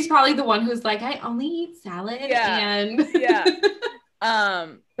 Yeah, because she's probably the one who's like, I only eat salad. And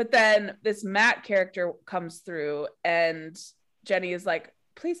but then this Matt character comes through and Jenny is like,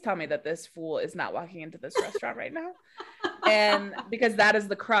 please tell me that this fool is not walking into this restaurant right now. And because that is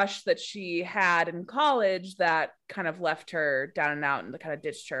the crush that she had in college that kind of left her down and out and kind of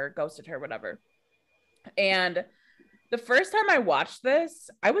ditched her, ghosted her, whatever. And the first time I watched this,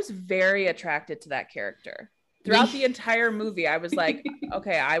 I was very attracted to that character. Throughout the entire movie, I was like,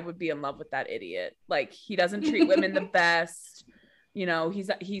 okay, I would be in love with that idiot. Like, he doesn't treat women the best. You know,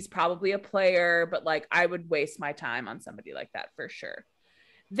 he's probably a player, but like, I would waste my time on somebody like that for sure.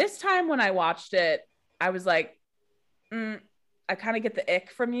 This time when I watched it, I was like, I kind of get the ick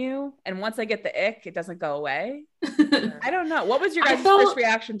from you. And once I get the ick, it doesn't go away. I don't know. What was your guys' first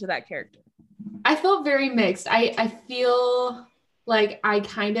reaction to that character? I felt very mixed. I feel like I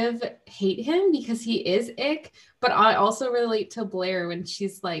kind of hate him because he is ick, but I also relate to Blair when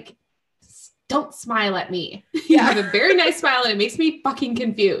she's like, don't smile at me. You have a very nice smile and it makes me fucking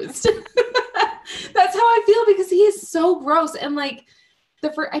confused. That's how I feel, because he is so gross. And like,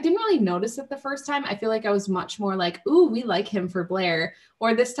 I didn't really notice it the first time. I feel like I was much more like, ooh, we like him for Blair.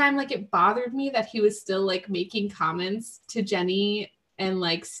 Or this time, like, it bothered me that he was still like making comments to Jenny and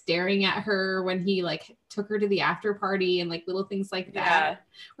like staring at her when he like took her to the after party and like little things like that.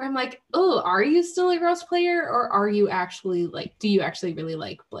 Where I'm like, oh, are you still a gross player, or are you actually like, do you actually really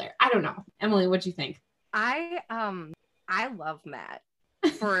like Blair? I don't know. Emily, what'd you think? I love Matt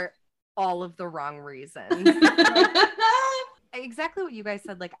for all of the wrong reasons. Exactly what you guys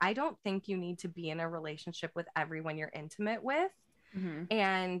said. Like, I don't think you need to be in a relationship with everyone you're intimate with.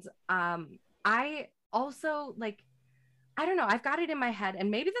 And I also, like, I don't know, I've got it in my head, and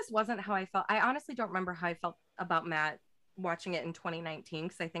maybe this wasn't how I felt. I honestly don't remember how I felt about Matt watching it in 2019,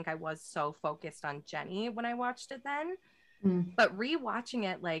 because I think I was so focused on Jenny when I watched it then. But rewatching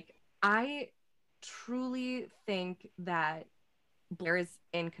it, like, I truly think that Blair is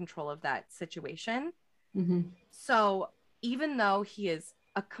in control of that situation. So even though he is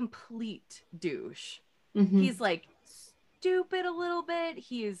a complete douche, he's like stupid a little bit,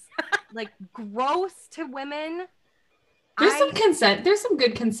 he's like gross to women. There's some consent. There's some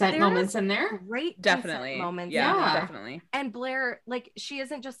good consent moments in there. Great definitely moments. Yeah, definitely. And Blair, like, she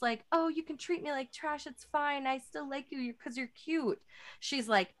isn't just like, oh, you can treat me like trash, it's fine, I still like you because you're cute. She's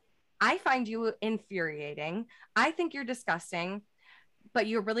like, I find you infuriating, I think you're disgusting, but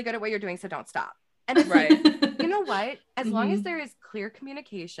you're really good at what you're doing, so don't stop. And it's like, you know what? As long as there is clear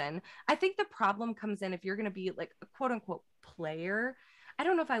communication, I think the problem comes in if you're going to be like a quote unquote player. I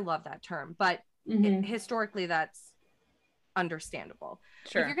don't know if I love that term, but historically that's understandable.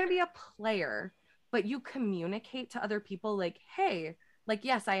 If you're going to be a player, but you communicate to other people like, hey, like,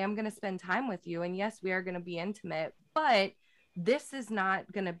 yes, I am going to spend time with you, and yes, we are going to be intimate, but this is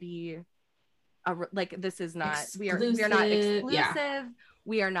not going to be this is not we are not exclusive.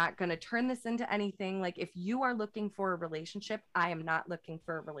 We are not going to turn this into anything. Like, if you are looking for a relationship, I am not looking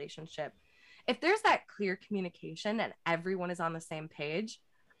for a relationship. If there's that clear communication and everyone is on the same page,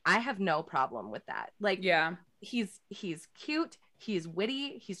 I have no problem with that. Like, he's cute, he's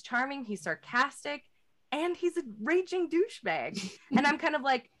witty, he's charming, he's sarcastic. and he's a raging douchebag. And I'm kind of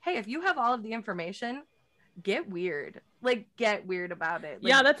like, hey, if you have all of the information, get weird. Like, get weird about it. Like,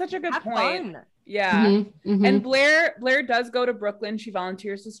 yeah, that's such a good point. Fun. Yeah. Mm-hmm. And Blair does go to Brooklyn. She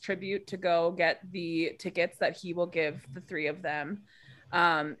volunteers as tribute to go get the tickets that he will give the three of them.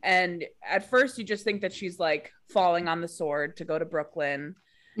 And at first you just think that she's like falling on the sword to go to Brooklyn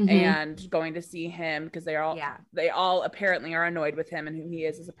and going to see him because they all apparently are annoyed with him and who he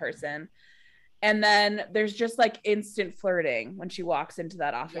is as a person. And then there's just like instant flirting when she walks into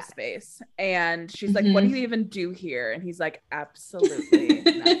that office space. And she's like, what do you even do here? And he's like, absolutely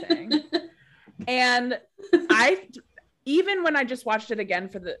nothing. And even when I just watched it again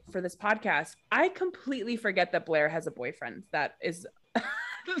for this podcast, I completely forget that Blair has a boyfriend that is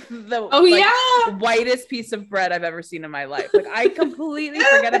the whitest piece of bread I've ever seen in my life. Like, I completely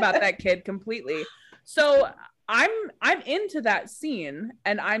forget about that kid completely. So I'm into that scene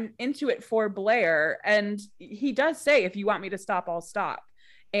and I'm into it for Blair. And he does say, if you want me to stop, I'll stop.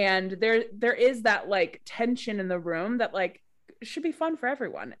 And there is that like tension in the room that like should be fun for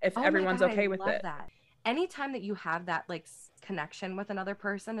everyone if everyone's okay with it. That. Anytime that you have that like connection with another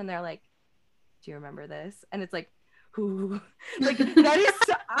person and they're like, do you remember this? And it's like, who? Like, that is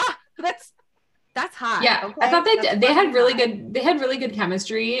that's hot. Yeah, okay? I thought they had really good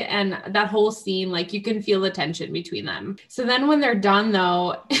chemistry, and that whole scene, like, you can feel the tension between them. So then when they're done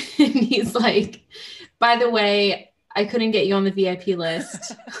though, and he's like, by the way, I couldn't get you on the VIP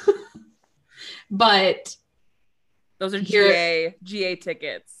list, but those are GA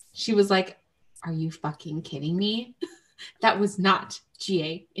tickets. She was like, are you fucking kidding me? That was not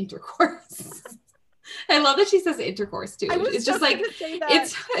GA intercourse. I love that she says intercourse too. It's just like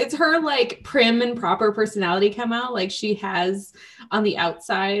it's her like prim and proper personality come out. Like, she has on the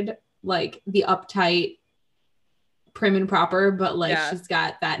outside like the uptight prim and proper, but like she's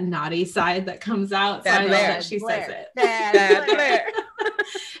got that naughty side that comes out. So I love that she says it. Bad Blair.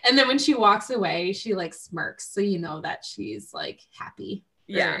 And then when she walks away, she like smirks, so you know that she's like happy.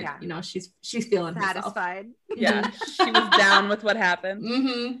 Yeah. You know, she's feeling satisfied. Herself. Yeah. She was down with what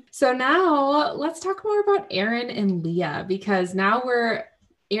happened. So now let's talk more about Aaron and Leah, because now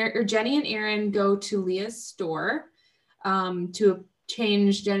Jenny and Aaron go to Leah's store to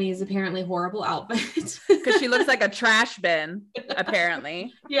change Jenny's apparently horrible outfit. Because she looks like a trash bin,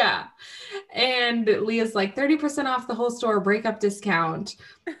 apparently. Yeah. And Leah's like 30% off the whole store, breakup discount.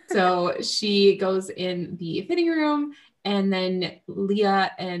 So she goes in the fitting room. And then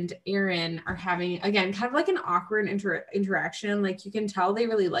Leah and Aaron are having, again, kind of like an awkward interaction. Like, you can tell they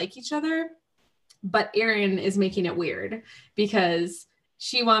really like each other, but Aaron is making it weird because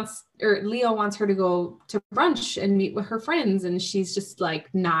Leah wants her to go to brunch and meet with her friends. And she's just like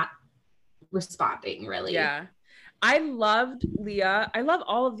not responding really. Yeah. I loved Leah. I love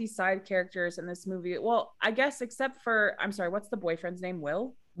all of these side characters in this movie. Well, I guess except for, I'm sorry, what's the boyfriend's name?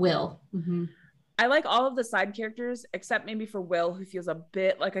 Will? Mm-hmm. I like all of the side characters, except maybe for Will, who feels a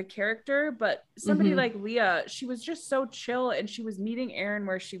bit like a character, but somebody like Leah, she was just so chill, and she was meeting Aaron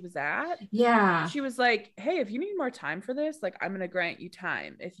where she was at. Yeah. She was like, hey, if you need more time for this, like, I'm going to grant you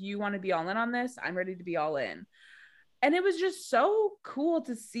time. If you want to be all in on this, I'm ready to be all in. And it was just so cool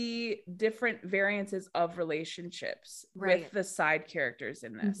to see different variances of relationships with the side characters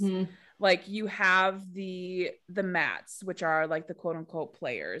in this. Like, you have the Matts, which are like the quote unquote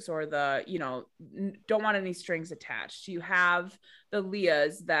players, or the, you know, don't want any strings attached. You have the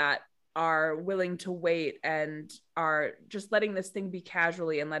Leahs that are willing to wait and are just letting this thing be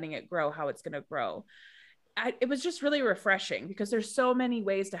casually and letting it grow how it's going to grow. It was just really refreshing because there's so many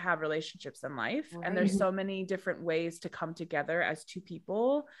ways to have relationships in life, and there's so many different ways to come together as two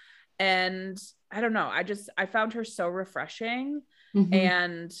people. And I don't know, I found her so refreshing.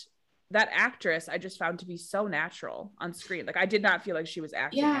 And that actress I just found to be so natural on screen. Like, I did not feel like she was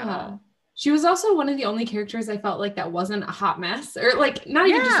acting at all. She was also one of the only characters I felt like that wasn't a hot mess, or like not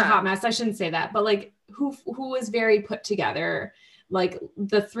even just a hot mess. I shouldn't say that, but like who was very put together. Like,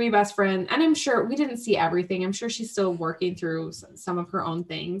 the three best friends, and I'm sure we didn't see everything. I'm sure she's still working through some of her own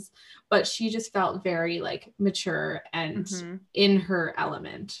things, but she just felt very like mature and in her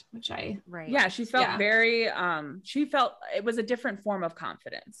element, which she felt very, she felt it was a different form of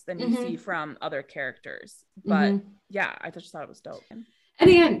confidence than you see from other characters. But I just thought it was dope. And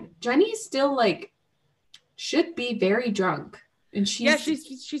again, Jenny still like should be very drunk. And she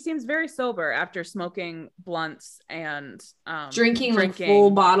seems very sober after smoking blunts and drinking like full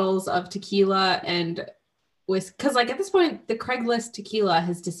bottles of tequila and because like at this point the Craigslist tequila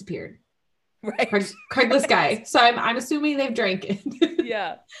has disappeared. Right. Craigslist guy. So I'm assuming they've drank it.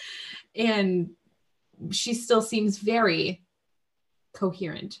 Yeah. And she still seems very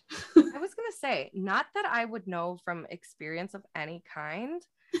coherent. I was gonna to say, not that I would know from experience of any kind,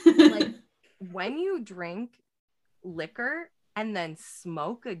 but like when you drink liquor and then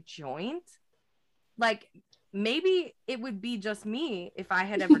smoke a joint, like maybe it would be just me if I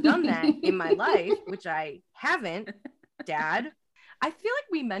had ever done that in my life, which I haven't, Dad. I feel like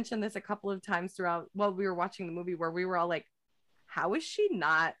we mentioned this a couple of times throughout while we were watching the movie, where we were all like, how is she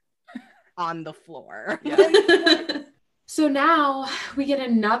not on the floor? Yeah. So now we get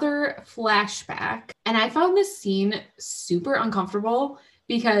another flashback, and I found this scene super uncomfortable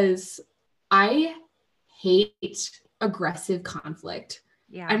because I hate aggressive conflict.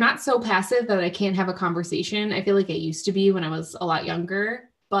 Yeah. I'm not so passive that I can't have a conversation. I feel like I used to be when I was a lot younger,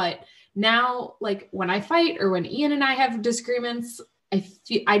 but now, like when I fight or when Ian and I have disagreements,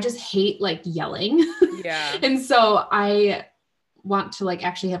 I just hate like yelling. Yeah. And so I want to like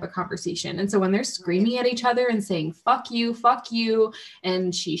actually have a conversation. And so when they're screaming at each other and saying fuck you,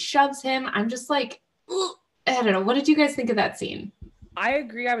 and she shoves him, I'm just like, ugh. I don't know. What did you guys think of that scene? I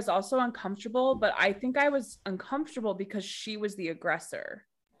agree. I was also uncomfortable, but I think I was uncomfortable because she was the aggressor.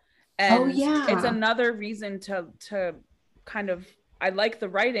 And it's another reason to kind of, I like the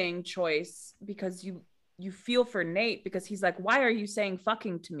writing choice because you feel for Nate, because he's like, why are you saying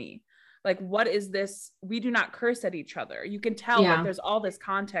fucking to me? Like, what is this? We do not curse at each other. You can tell like there's all this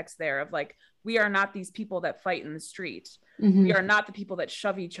context there of like, we are not these people that fight in the street. Mm-hmm. We are not the people that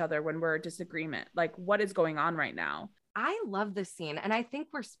shove each other when we're in disagreement. Like, what is going on right now? I love this scene, and I think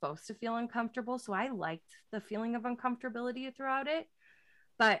we're supposed to feel uncomfortable, so I liked the feeling of uncomfortability throughout it.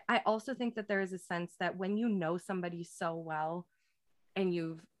 But I also think that there is a sense that when you know somebody so well and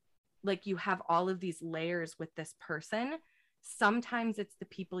you have all of these layers with this person, sometimes it's the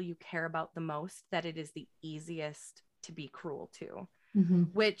people you care about the most that it is the easiest to be cruel to,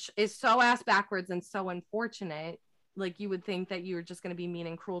 which is so ass backwards and so unfortunate. Like, you would think that you're just going to be mean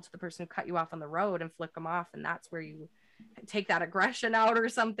and cruel to the person who cut you off on the road and flick them off, and that's where you take that aggression out or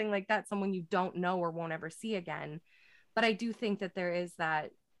something like that, someone you don't know or won't ever see again. But I do think that there is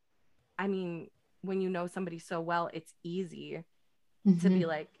that, I mean, when you know somebody so well, it's easy to be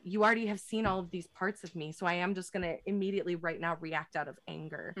like, you already have seen all of these parts of me, so I am just going to immediately right now react out of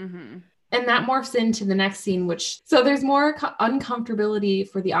anger. And that morphs into the next scene, so there's more uncomfortability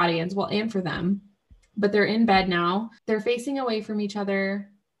for the audience, well, and for them, but they're in bed now. They're facing away from each other.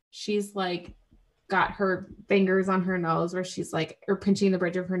 She's like got her fingers on her nose, where she's like, or pinching the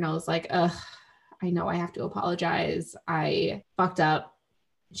bridge of her nose, like, ugh, I know I have to apologize. I fucked up.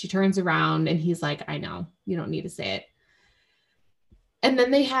 She turns around and he's like, I know, you don't need to say it. And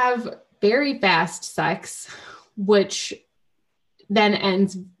then they have very fast sex, which then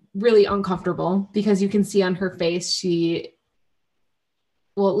ends really uncomfortable because you can see on her face,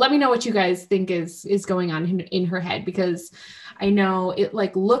 well, let me know what you guys think is going on in her head, because I know it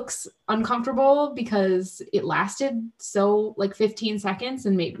like looks uncomfortable because it lasted so like 15 seconds,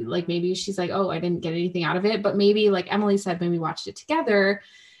 and maybe she's like, oh, I didn't get anything out of it. But maybe, like Emily said, when we watched it together,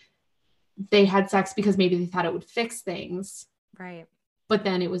 they had sex because maybe they thought it would fix things. Right. But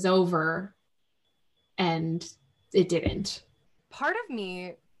then it was over and it didn't. Part of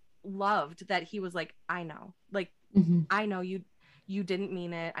me loved that he was like, I know, like, I know you didn't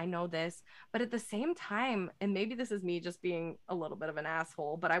mean it. I know this. But at the same time, and maybe this is me just being a little bit of an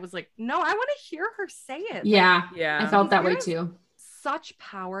asshole, but I was like, no, I want to hear her say it. Yeah. Like, yeah. I felt that way too. Such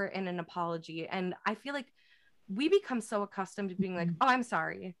power in an apology. And I feel like we become so accustomed to being like, oh, I'm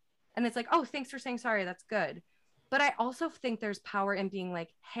sorry. And it's like, oh, thanks for saying sorry. That's good. But I also think there's power in being like,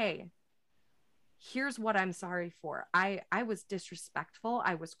 hey, here's what I'm sorry for. I was disrespectful.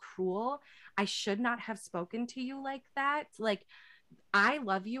 I was cruel. I should not have spoken to you like that. Like, I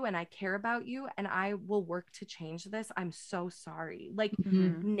love you and I care about you and I will work to change this. I'm so sorry. Like,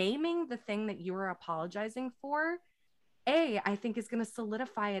 naming the thing that you are apologizing for, I think is going to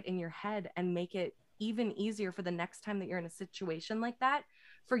solidify it in your head and make it even easier for the next time that you're in a situation like that,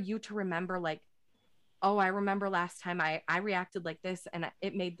 for you to remember, like, oh, I remember last time I reacted like this and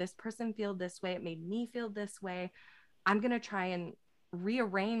it made this person feel this way. It made me feel this way. I'm going to try and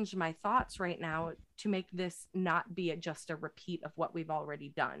rearrange my thoughts right now to make this not be just a repeat of what we've already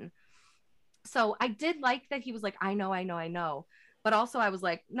done. So I did like that he was like, I know. But also I was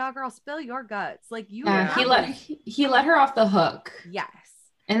like, no, girl, spill your guts. Like, you. He let her off the hook. Yes.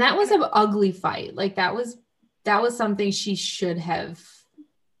 And that was an ugly fight. Like, that was something she should have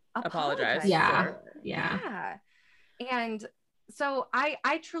apologized. Yeah. And so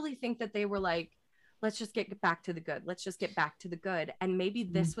I truly think that they were like, let's just get back to the good. Let's just get back to the good. And maybe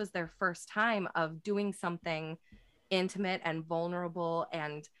this was their first time of doing something intimate and vulnerable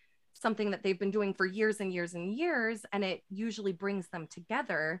and something that they've been doing for years and years and years. And it usually brings them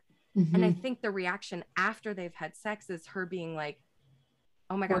together. And I think the reaction after they've had sex is her being like,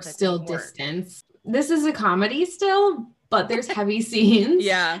 oh my God, or that still didn't work. distance. This is a comedy still, but there's heavy scenes.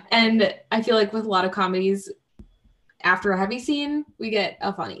 Yeah. And I feel like with a lot of comedies, after a heavy scene, we get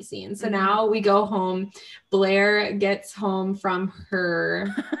a funny scene. So now we go home. Blair gets home from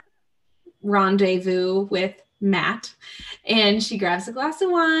her rendezvous with Matt, and she grabs a glass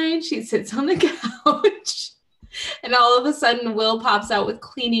of wine. She sits on the couch, and all of a sudden Will pops out with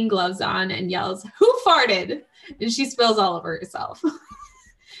cleaning gloves on and yells, "Who farted?" And she spills all over herself.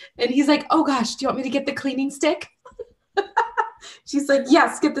 And he's like, "Oh gosh, do you want me to get the cleaning stick?" She's like,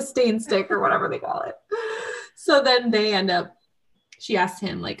 "Yes, get the stain stick," or whatever they call it. So then they end up, she asks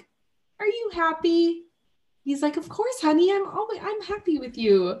him like, "Are you happy?" He's like, "Of course, honey, I'm happy with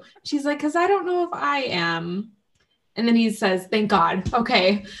you." She's like, "'Cause I don't know if I am." And then he says, "Thank God."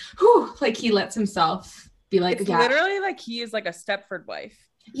 Okay. Whew. Like he lets himself be like, it's yeah. literally like he is like a Stepford wife.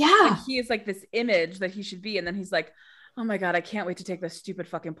 Yeah. Like he is like this image that he should be. And then he's like, "Oh my God, I can't wait to take this stupid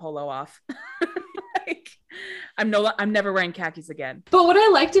fucking polo off." Like, I'm never wearing khakis again. But what I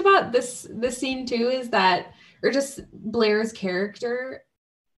liked about this scene too is that, or just Blair's character,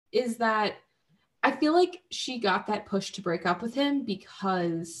 is that I feel like she got that push to break up with him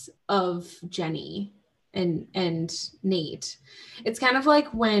because of Jenny and Nate. It's kind of like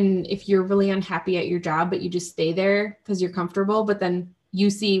if you're really unhappy at your job, but you just stay there because you're comfortable, but then you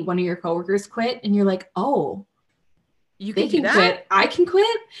see one of your coworkers quit and you're like, oh, they can quit. I can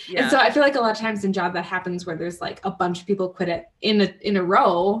quit. Yeah. And so I feel like a lot of times in job that happens where there's like a bunch of people quit in a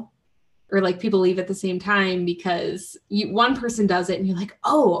row, or like people leave at the same time because one person does it and you're like,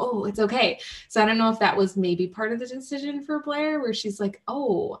 oh, it's okay. So I don't know if that was maybe part of the decision for Blair, where she's like,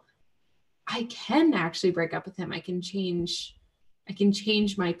 oh, I can actually break up with him. I can change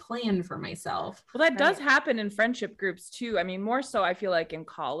my plan for myself. Well, that does happen in friendship groups too. I mean, more so I feel like in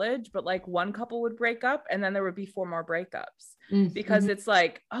college, but like one couple would break up and then there would be 4 more breakups because it's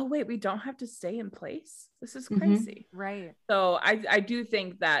like, oh wait, we don't have to stay in place. This is crazy. Right. So I do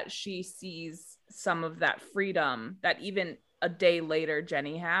think that she sees some of that freedom that even a day later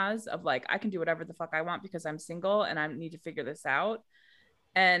Jenny has of like, I can do whatever the fuck I want because I'm single and I need to figure this out.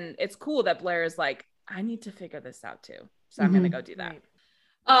 And it's cool that Blair is like, I need to figure this out too. So I'm going to go do that.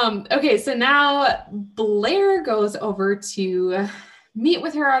 Right. Okay. So now Blair goes over to meet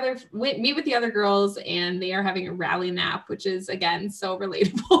with the other girls, and they are having a rally nap, which is again, so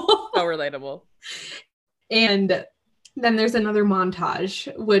relatable. So relatable. And then there's another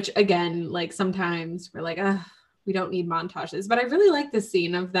montage, which again, like sometimes we're like, we don't need montages, but I really like this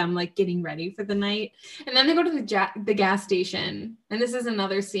scene of them like getting ready for the night. And then they go to the gas station. And this is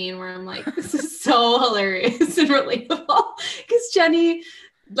another scene where I'm like, this is so hilarious and relatable. Because Jenny,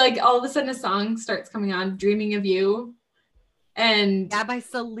 like all of a sudden a song starts coming on, "Dreaming of You." And yeah, by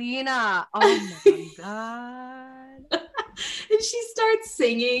Selena. Oh my God. And she starts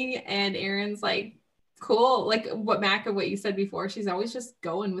singing, and Erin's like, cool. Like what you said before, she's always just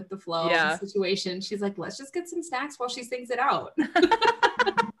going with the flow of the situation. She's like, let's just get some snacks while she sings it out.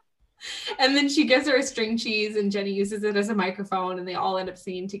 And then she gives her a string cheese and Jenny uses it as a microphone, and they all end up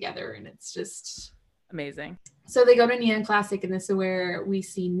singing together, and it's just amazing. So they go to Neon Classic, and this is where we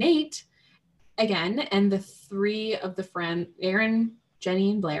see Nate again, and the 3 of the friends, Erin,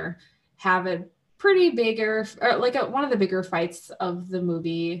 Jenny, and Blair, have a pretty one of the bigger fights of the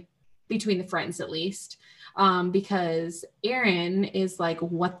movie, between the friends at least, because Erin is like,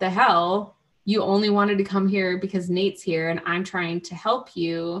 what the hell? You only wanted to come here because Nate's here and I'm trying to help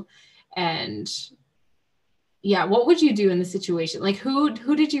you. And yeah, what would you do in the situation? Like who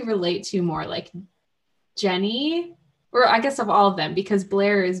did you relate to more? Like Jenny, or I guess of all of them, because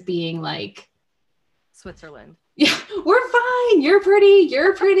Blair is being like, Switzerland. Yeah, we're fine. You're pretty.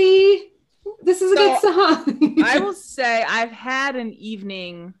 This is a good song. I will say I've had an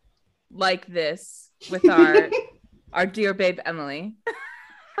evening like this with our dear babe Emily.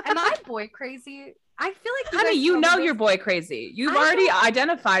 Am I boy crazy? I feel like honey, you're boy crazy. You've already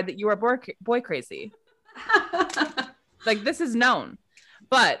identified that you are boy crazy. Like this is known.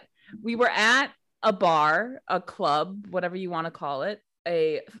 But we were at a bar, a club, whatever you want to call it,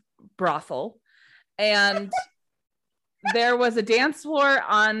 a brothel, and there was a dance floor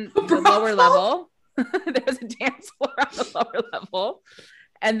on the lower level. There was a dance floor on the lower level,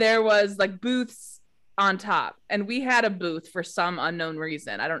 and there was like booths on top, and we had a booth for some unknown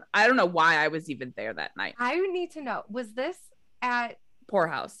reason. I don't know why I was even there that night. I need to know, was this at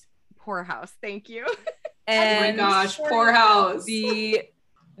Poorhouse? Thank you. And oh my gosh, Poorhouse. The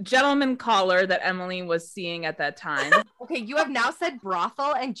gentleman caller that Emily was seeing at that time. Okay, you have now said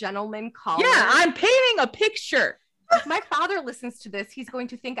brothel and gentleman caller. Yeah, I'm painting a picture. If my father listens to this, he's going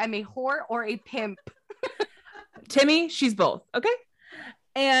to think I'm a whore or a pimp. Timmy, she's both. Okay.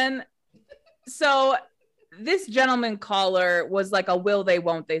 And so this gentleman caller was like a will they,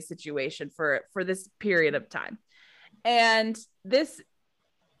 won't they situation for this period of time. And this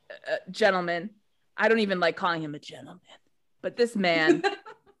gentleman, I don't even like calling him a gentleman, but this man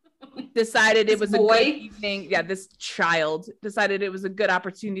decided it was a good evening. Yeah, this child decided it was a good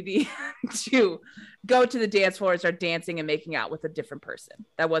opportunity to go to the dance floor and start dancing and making out with a different person.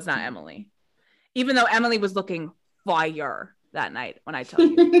 That was not Emily. Even though Emily was looking fire that night, when I tell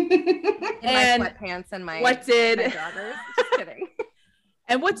you. And my sweatpants and my joggers. Just kidding.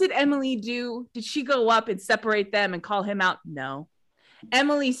 And what did Emily do? Did she go up and separate them and call him out? No.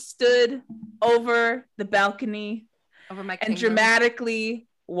 Emily stood over the balcony and dramatically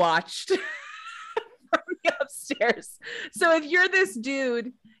watched from the upstairs. So if you're this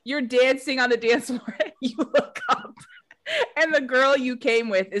dude, you're dancing on the dance floor, and you look up, and the girl you came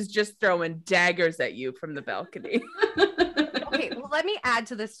with is just throwing daggers at you from the balcony. Okay, well, let me add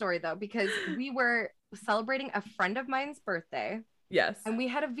to this story, though, because we were celebrating a friend of mine's birthday. Yes. And we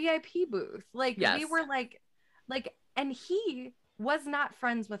had a VIP booth. Like, yes. We were like, and he was not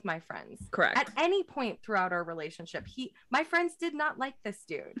friends with my friends. Correct. At any point throughout our relationship, my friends did not like this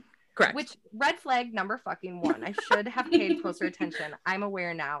dude. Correct. Which, red flag number fucking one. I should have paid closer attention. I'm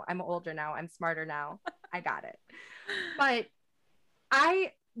aware now. I'm older now. I'm smarter now. I got it. But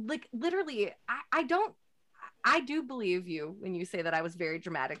I literally, I do believe you when you say that I was very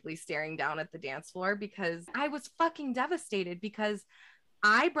dramatically staring down at the dance floor, because I was fucking devastated, because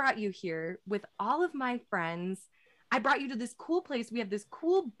I brought you here with all of my friends. I brought you to this cool place. We have this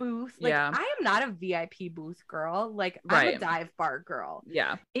cool booth. Like, yeah. I am not a VIP booth girl. Like, right. I'm a dive bar girl.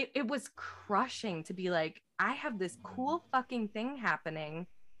 Yeah. It was crushing to be like, I have this cool fucking thing happening,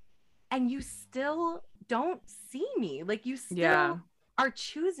 and you still don't see me. Like, you still are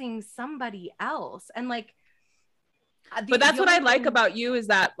choosing somebody else. And like, but that's what I like about you, is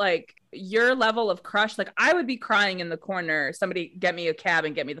that like your level of crush, like I would be crying in the corner, somebody get me a cab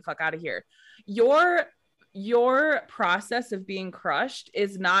and get me the fuck out of here. Your process of being crushed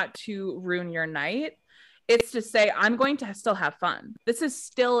is not to ruin your night. It's to say, I'm going to still have fun. This is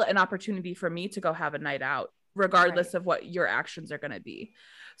still an opportunity for me to go have a night out, regardless of what your actions are going to be.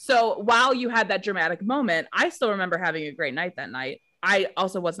 So while you had that dramatic moment, I still remember having a great night that night. I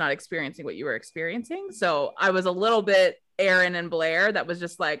also was not experiencing what you were experiencing. So I was a little bit Aaron and Blair that was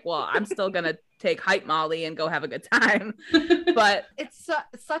just like, well, I'm still going to take hype Molly and go have a good time. But it's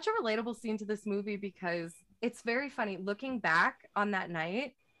such a relatable scene to this movie, because it's very funny. Looking back on that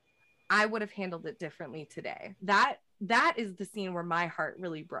night, I would have handled it differently today. That is the scene where my heart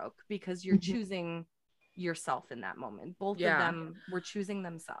really broke, because you're choosing yourself in that moment. Both of them were choosing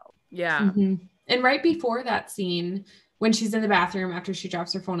themselves. Yeah. Mm-hmm. And right before that scene, when she's in the bathroom after she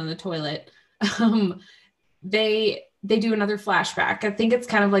drops her phone in the toilet, they do another flashback. I think it's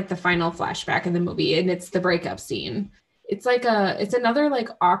kind of like the final flashback in the movie, and it's the breakup scene. It's like it's another like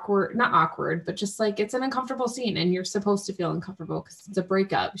not awkward, but just like it's an uncomfortable scene, and you're supposed to feel uncomfortable because it's a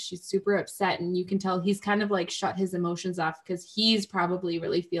breakup. She's super upset, and you can tell he's kind of like shut his emotions off because he's probably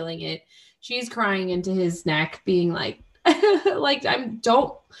really feeling it. She's crying into his neck, being like, like,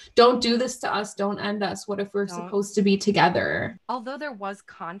 don't do this to us. Don't end us. What if we're supposed to be together? Although there was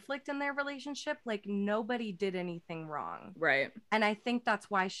conflict in their relationship, like nobody did anything wrong. Right. And I think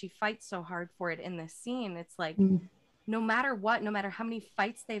that's why she fights so hard for it in this scene. It's like, no matter what, no matter how many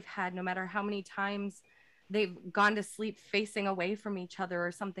fights they've had, no matter how many times they've gone to sleep facing away from each other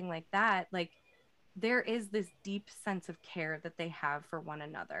or something like that, like there is this deep sense of care that they have for one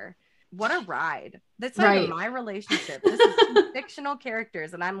another. What a ride. That's like my relationship. This is two fictional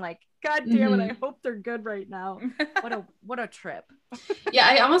characters, and I'm like, God damn it, I hope they're good right now. What a trip. Yeah,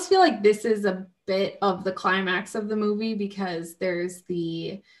 I almost feel like this is a bit of the climax of the movie, because there's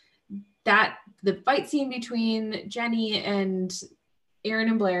the fight scene between Jenny and Aaron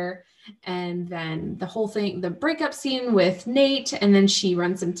and Blair, and then the whole thing, the breakup scene with Nate, and then she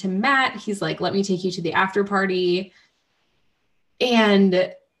runs into Matt. He's like, let me take you to the after party.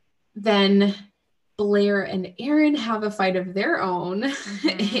 And then Blair and Aaron have a fight of their own.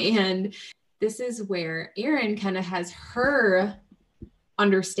 And this is where Aaron kind of has her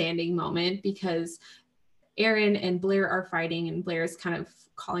understanding moment, because Aaron and Blair are fighting, and Blair is kind of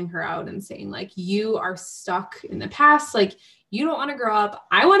calling her out and saying like, you are stuck in the past. Like, you don't want to grow up.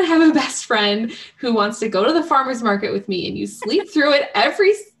 I want to have a best friend who wants to go to the farmer's market with me, and you sleep through it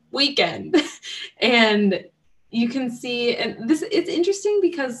every weekend. And you can see, and this, it's interesting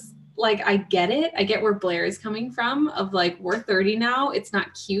because like, I get it. I get where Blair is coming from, of like, we're 30 now. It's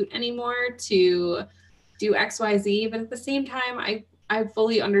not cute anymore to do XYZ. But at the same time, I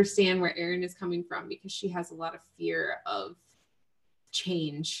fully understand where Erin is coming from, because she has a lot of fear of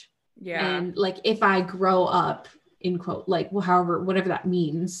change. Yeah. And like, if I grow up, in quote, like, well, however, whatever that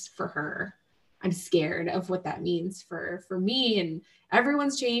means for her, I'm scared of what that means for me. And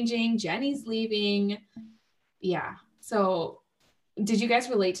everyone's changing. Jenny's leaving. Yeah. So did you guys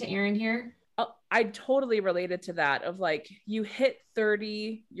relate to Erin here? I totally related to that, of like, you hit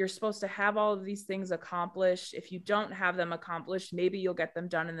 30, you're supposed to have all of these things accomplished. If you don't have them accomplished, maybe you'll get them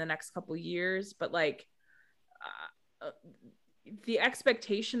done in the next couple years. But like, the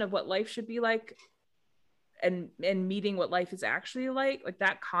expectation of what life should be like, and meeting what life is actually like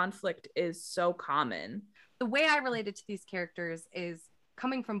that conflict is so common. The way I related to these characters is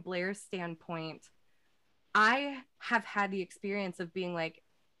coming from Blair's standpoint. I have had the experience of being like,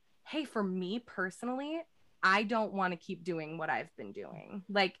 hey, for me personally, I don't want to keep doing what I've been doing.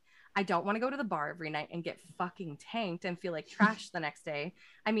 Like, I don't want to go to the bar every night and get fucking tanked and feel like trash the next day.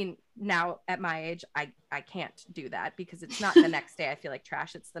 I mean, now at my age, I can't do that, because it's not the next day I feel like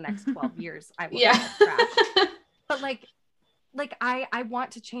trash. It's the next 12 years I will feel like trash. But like I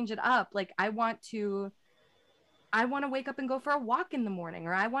want to change it up. Like, I want to wake up and go for a walk in the morning,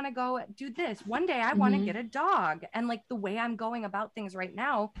 or I want to go do this. One day I want to get a dog. And like, the way I'm going about things right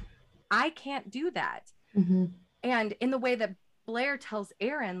now, I can't do that. And in the way that Blair tells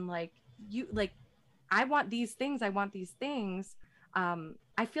Erin, like, I want these things.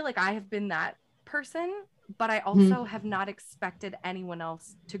 I feel like I have been that person, but I also have not expected anyone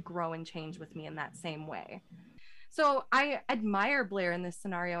else to grow and change with me in that same way. So I admire Blair in this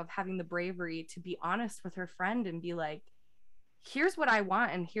scenario of having the bravery to be honest with her friend and be like, here's what I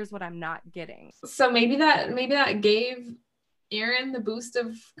want and here's what I'm not getting. So maybe that gave Erin the boost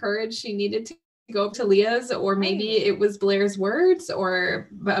of courage she needed to go to Leah's, or maybe it was Blair's words, or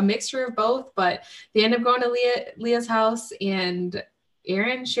a mixture of both. But they end up going to Leah's house, and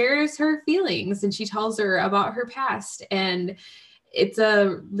Erin shares her feelings, and she tells her about her past. And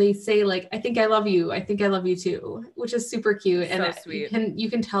they say like, I think I love you. I think I love you too, which is super cute. So and sweet. You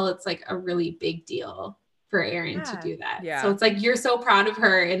can tell it's like a really big deal for Erin to do that. Yeah. So it's like, you're so proud of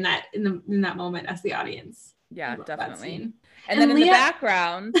her in that moment as the audience. Yeah, definitely. And then Leah- in the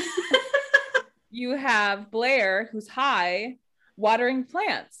background, you have Blair, who's high, watering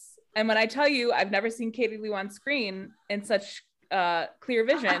plants. And when I tell you, I've never seen Katie Lou on screen in such clear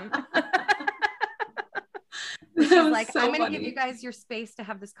vision. She's like, so I'm going to give you guys your space to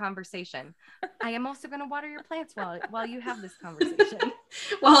have this conversation. I am also going to water your plants while you have this conversation.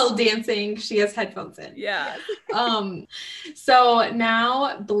 While dancing, she has headphones in. Yeah. So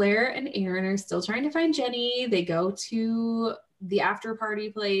now Blair and Erin are still trying to find Jenny. They go to the after party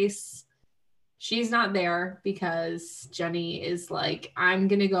place. She's not there because Jenny is like, I'm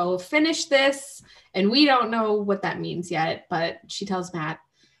going to go finish this. And we don't know what that means yet, but she tells Matt,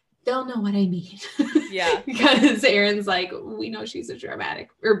 they'll know what I mean. Yeah. Because Erin's like, we know she's a dramatic,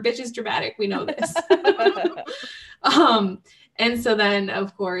 or bitch is dramatic. We know this. And so then,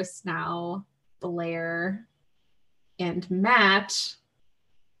 of course, now Blair and Matt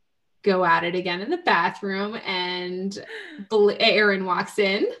go at it again in the bathroom, and Erin walks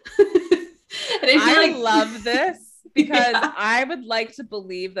in. And I love this because I would like to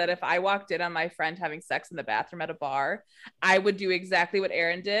believe that if I walked in on my friend having sex in the bathroom at a bar, I would do exactly what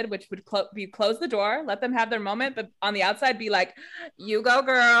Erin did, which would close the door, let them have their moment, but on the outside be like, you go,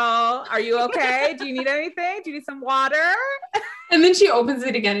 girl. Are you okay? Do you need anything? Do you need some water? And then she opens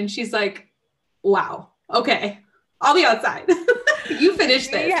it again and she's like, wow, okay, I'll be outside. You finish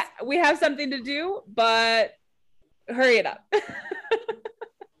this. Yeah, we have something to do, but hurry it up.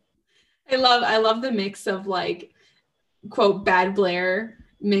 I love the mix of like, quote, bad Blair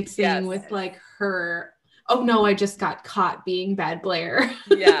mixing with like her, oh no, I just got caught being bad Blair.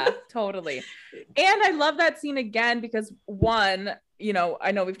 Yeah, totally. And I love that scene again because one, you know,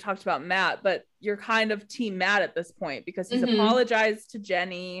 I know we've talked about Matt, but you're kind of team Matt at this point because he's apologized to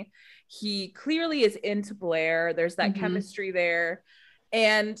Jenny. He clearly is into Blair. There's that chemistry there.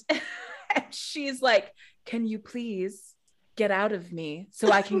 And she's like, can you please get out of me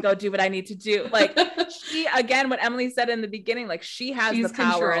so I can go do what I need to do? Like she, again, what Emily said in the beginning, like she's the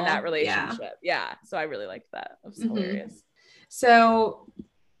power in that relationship. Yeah. So I really liked that. It was hilarious. So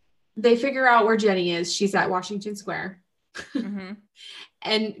they figure out where Jenny is. She's at Washington Square.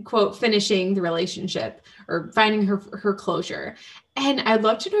 And quote, finishing the relationship or finding her closure. And I'd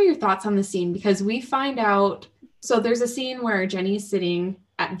love to know your thoughts on the scene because we find out, so there's a scene where Jenny's sitting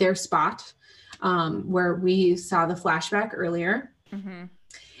at their spot where we saw the flashback earlier.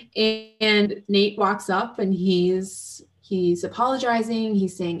 And Nate walks up and he's he's apologizing.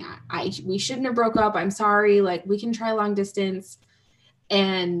 He's saying, we shouldn't have broke up. I'm sorry. Like, we can try long distance.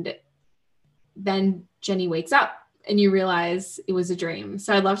 And then Jenny wakes up and you realize it was a dream.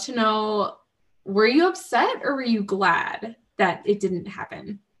 So I'd love to know, were you upset or were you glad that it didn't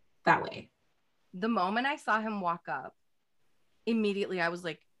happen that way? The moment I saw him walk up, immediately I was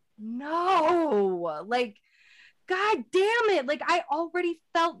like, no, like, God damn it. Like, I already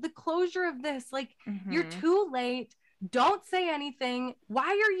felt the closure of this. Like, you're too late. Don't say anything. Why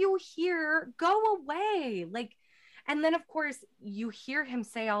are you here? Go away. Like, and then of course you hear him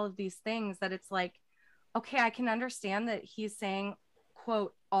say all of these things that it's like, okay, I can understand that he's saying,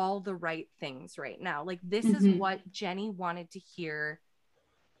 quote, all the right things right now. Like, this is what Jenny wanted to hear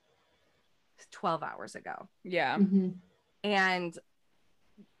 12 hours ago. Yeah. And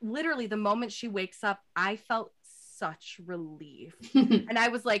literally the moment she wakes up, I felt such relief. And I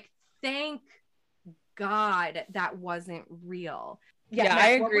was like, thank God that wasn't real. Yeah, Matt, I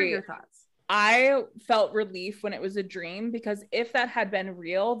agree. What were your thoughts? I felt relief when it was a dream, because if that had been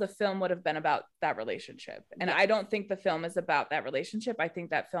real, the film would have been about that relationship. And I don't think the film is about that relationship. I think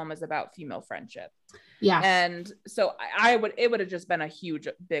that film is about female friendship. Yeah. And so it would have just been a huge,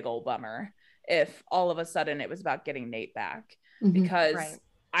 big old bummer if all of a sudden it was about getting Nate back, because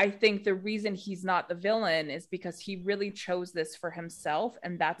I think the reason he's not the villain is because he really chose this for himself,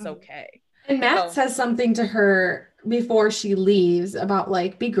 and that's okay. And Matt says something to her before she leaves about,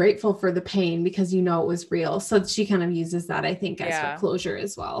 like, be grateful for the pain because you know it was real. So she kind of uses that, I think, as her closure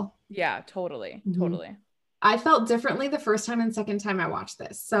as well. Yeah, totally. Totally. I felt differently the first time and second time I watched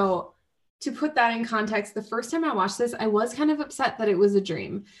this. So to put that in context, the first time I watched this, I was kind of upset that it was a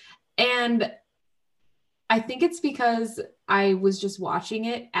dream. And I think it's because I was just watching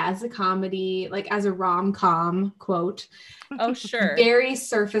it as a comedy, like as a rom-com, quote. Oh, sure. Very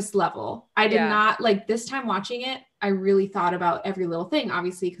surface level. I did not, like, this time watching it, I really thought about every little thing,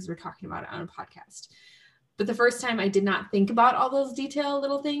 obviously, because we're talking about it on a podcast. But the first time I did not think about all those detailed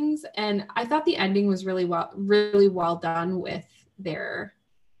little things. And I thought the ending was really well done with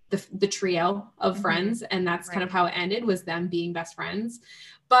the trio of friends. And that's kind of how it ended, was them being best friends.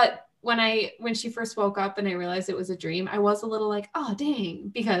 But when she first woke up and I realized it was a dream, I was a little like, oh,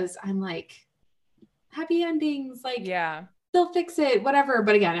 dang, because I'm like, happy endings, like, they'll fix it, whatever.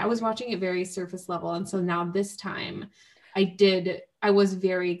 But again, I was watching it very surface level. And so now this time I was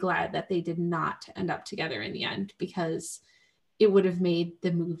very glad that they did not end up together in the end, because it would have made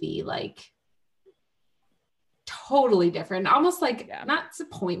the movie like totally different, almost like not so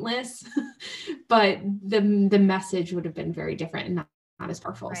pointless, but the message would have been very different and not as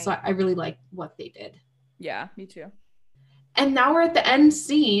powerful. So I really like what they did. Yeah, me too. And now we're at the end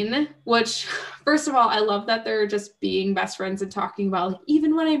scene, which, first of all, I love that they're just being best friends and talking about, like,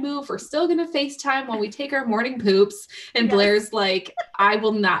 even when I move, we're still going to FaceTime while we take our morning poops. And Blair's like, I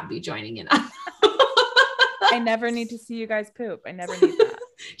will not be joining in. I never need to see you guys poop. I never need that.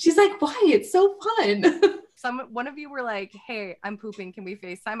 She's like, why? It's so fun. One of you were like, hey, I'm pooping. Can we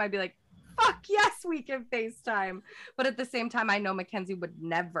FaceTime? I'd be like, fuck yes, we can FaceTime. But at the same time, I know Mackenzie would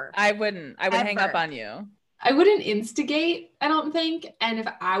never. I wouldn't. I would hang up on you. I wouldn't instigate, I don't think. And if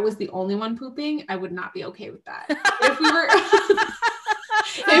I was the only one pooping, I would not be okay with that. If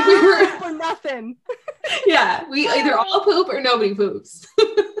we were for nothing. Yeah, we either all poop or nobody poops.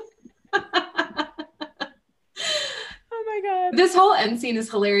 Oh my God. This whole end scene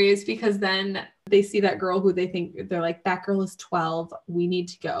is hilarious, because then they see that girl who they think, they're like, that girl is 12. We need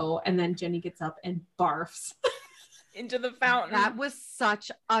to go. And then Jenny gets up and barfs into the fountain. That was such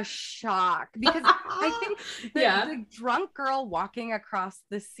a shock, because I think the drunk girl walking across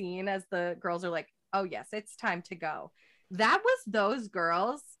the scene as the girls are like, oh yes, it's time to go. That was those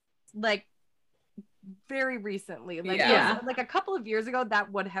girls, like, very recently, like like a couple of years ago,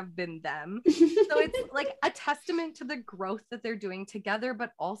 that would have been them. So it's like a testament to the growth that they're doing together,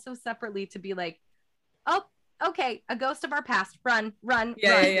 but also separately to be like, oh, okay, a ghost of our past, run.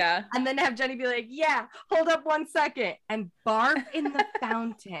 Yeah. And then have Jenny be like, yeah, hold up 1 second, and barf in the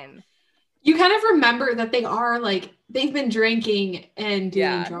fountain. You kind of remember that they are like, they've been drinking and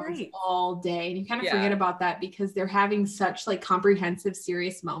doing drugs all day. And you kind of forget about that, because they're having such like comprehensive,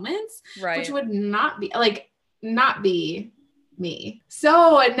 serious moments, which would not be me.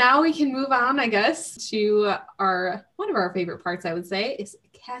 So now we can move on, I guess, to one of our favorite parts, I would say, is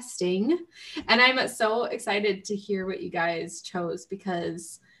casting. And I'm so excited to hear what you guys chose,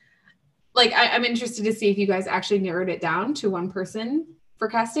 because like, I'm interested to see if you guys actually narrowed it down to one person for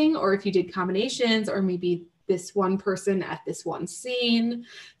casting, or if you did combinations, or maybe this one person at this one scene.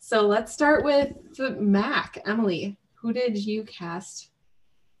 So let's start with Mac. Emily, who did you cast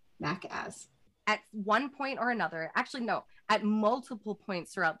Mac as? at one point or another, actually, no, at multiple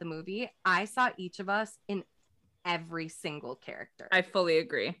points throughout the movie, I saw each of us in every single character. I fully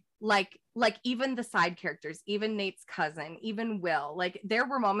agree. Like even the side characters, even Nate's cousin, even Will, like there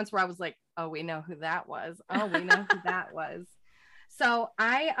were moments where I was like, oh, we know who that was. Oh, we know who that was. So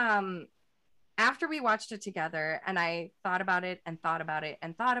I, after we watched it together and I thought about it and thought about it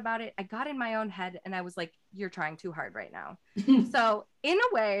and thought about it, I got in my own head and I was like, you're trying too hard right now. So in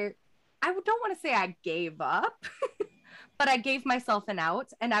a way, I don't want to say I gave up, but I gave myself an out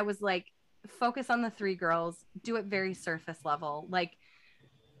and I was like, focus on the three girls, do it very surface level. Like,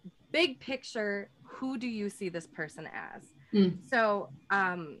 big picture, who do you see this person as? So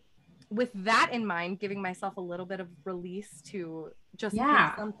with that in mind, giving myself a little bit of release to just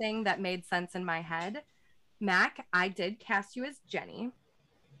pick something that made sense in my head. Mac, I did cast you as Jenny.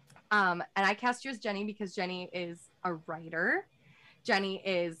 And I cast you as Jenny because Jenny is a writer. Jenny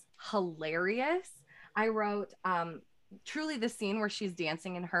is hilarious. I wrote truly the scene where she's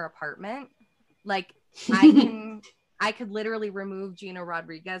dancing in her apartment. Like I could literally remove Gina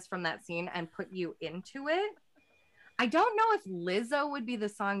Rodriguez from that scene and put you into it. I don't know if Lizzo would be the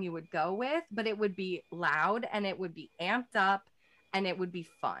song you would go with, but it would be loud and it would be amped up and it would be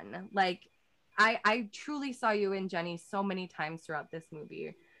fun. Like I truly saw you in Jenny so many times throughout this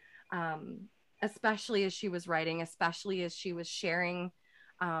movie, especially as she was writing, especially as she was sharing,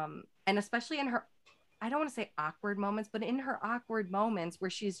 and especially in her, I don't want to say awkward moments, but in her awkward moments where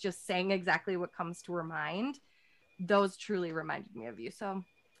she's just saying exactly what comes to her mind. Those truly reminded me of you. So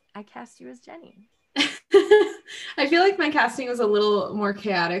I cast you as Jenny. I feel like my casting was a little more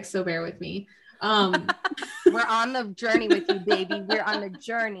chaotic, so bear with me. We're on the journey with you, baby. We're on the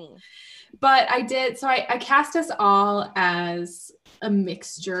journey. But I cast us all as a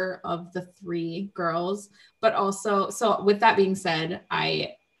mixture of the three girls, but also, so with that being said,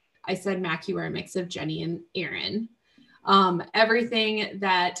 I said, Mac, you were a mix of Jenny and Aaron. Everything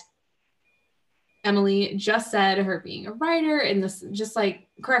that Emily just said, her being a writer, and this, just like,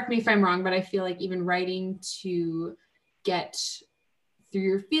 correct me if I'm wrong, but I feel like even writing to get through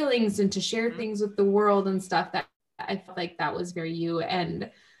your feelings and to share things with the world and stuff, that I felt like that was very you. And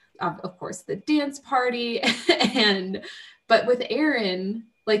of course the dance party but with Erin,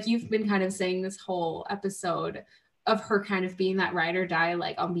 like you've been kind of saying this whole episode of her kind of being that ride or die,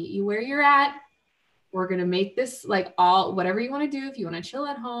 like, I'll meet you where you're at. We're going to make this like all, whatever you want to do. If you want to chill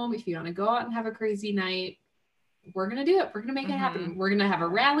at home, if you want to go out and have a crazy night, we're going to do it. We're going to make it happen. We're going to have a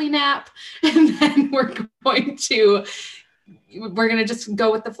rally nap, and then we're going to just go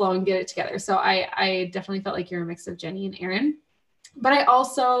with the flow and get it together. So I definitely felt like you're a mix of Jenny and Aaron, but I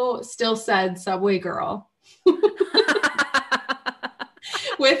also still said Subway Girl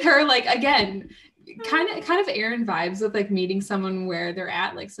with her, like, again, kind of Aaron vibes with like meeting someone where they're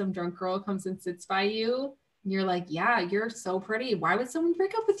at, like some drunk girl comes and sits by you and you're like, yeah, you're so pretty. Why would someone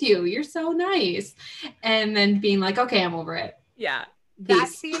break up with you? You're so nice. And then being like, okay, I'm over it. Yeah. That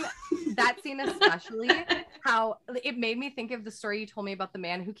scene especially, how it made me think of the story you told me about the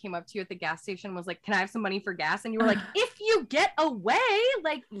man who came up to you at the gas station, was like, can I have some money for gas? And you were like, if you get away,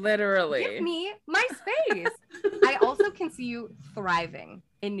 like, literally give me my space. I also can see you thriving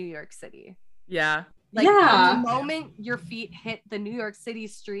in New York City. Yeah. Like, the moment your feet hit the New York City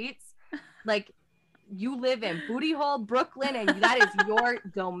streets, like, you live in Booty Hole, Brooklyn, and that is your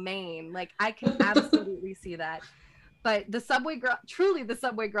domain. Like, I can absolutely see that. But the Subway Girl, truly the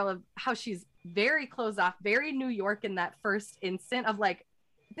Subway Girl, of how she's very closed off, very New York in that first instant of like,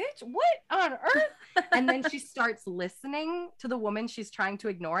 bitch, what on earth? And then she starts listening to the woman she's trying to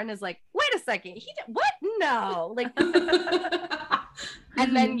ignore and is like, wait a second, what? No. Like,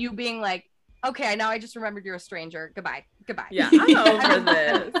 and then you being like, okay, now I just remembered you're a stranger. Goodbye. Yeah, I'm over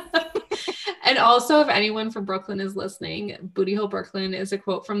this. And also, if anyone from Brooklyn is listening, Booty Hole Brooklyn is a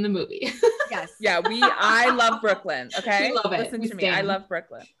quote from the movie. Yes. Yeah, I love Brooklyn. Okay. We love it. Listen to me. I love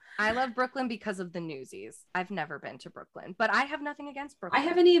Brooklyn. I love Brooklyn because of the Newsies. I've never been to Brooklyn, but I have nothing against Brooklyn. I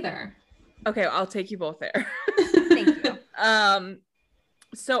haven't either. Okay, I'll take you both there. Thank you.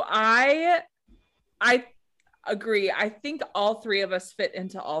 So I agree. I think all three of us fit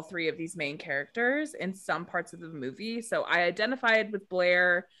into all three of these main characters in some parts of the movie. So I identified with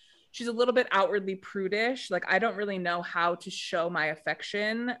Blair. She's a little bit outwardly prudish. Like, I don't really know how to show my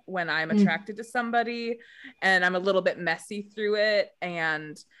affection when I'm attracted to somebody, and I'm a little bit messy through it.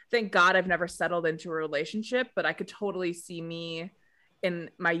 And thank God I've never settled into a relationship, but I could totally see me in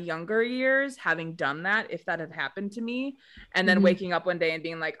my younger years having done that if that had happened to me, and then waking up one day and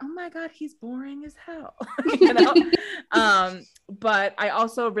being like, oh my God, he's boring as hell. You know? But I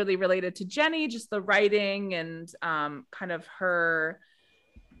also really related to Jenny, just the writing and kind of her,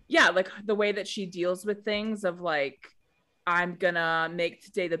 yeah, like the way that she deals with things of like, I'm gonna make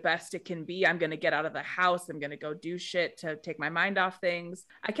today the best it can be. I'm gonna get out of the house. I'm gonna go do shit to take my mind off things.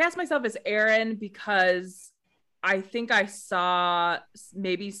 I cast myself as Erin because I think I saw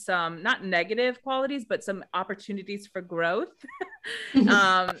maybe some not negative qualities, but some opportunities for growth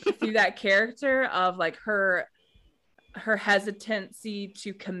through that character of like her hesitancy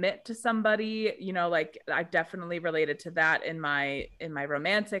to commit to somebody. You know, like I definitely related to that in my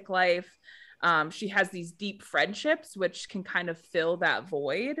romantic life. She has these deep friendships which can kind of fill that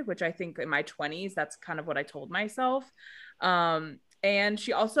void, which I think in my 20s that's kind of what I told myself. And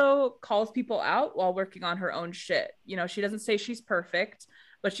she also calls people out while working on her own shit. You know, she doesn't say she's perfect,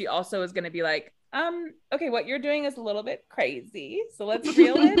 but she also is going to be like, okay, what you're doing is a little bit crazy, so let's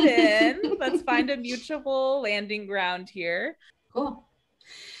reel it in. Let's find a mutual landing ground here. Cool.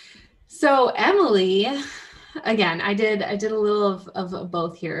 So Emily, again, I did a little of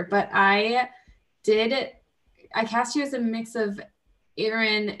both here, but I cast you as a mix of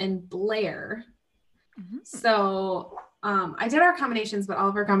Erin and Blair. Mm-hmm. So I did our combinations, but all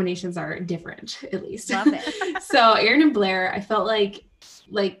of our combinations are different, at least. Love it. So Erin and Blair, I felt like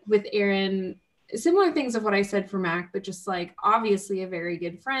with Erin, similar things of what I said for Mac, but just like obviously a very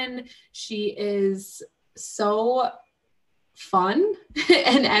good friend. She is so fun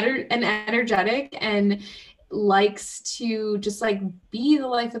and energetic and likes to just like be the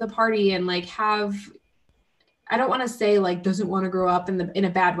life of the party and like have, I don't want to say like doesn't want to grow up in a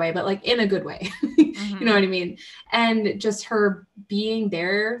bad way, but like in a good way. Mm-hmm. You know what I mean? And just her being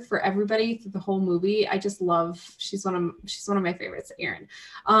there for everybody through the whole movie. I just love, she's one of my favorites, Erin.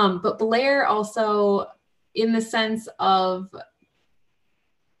 But Blair also in the sense of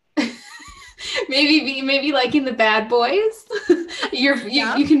maybe liking the bad boys. You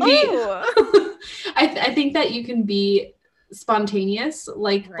can be, I think that you can be spontaneous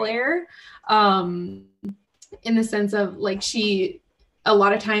like right. Blair. In the sense of like she a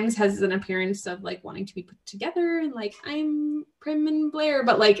lot of times has an appearance of like wanting to be put together and like I'm Prim and Blair,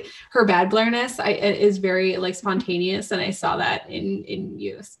 but like her bad Blairness is very like spontaneous, and I saw that in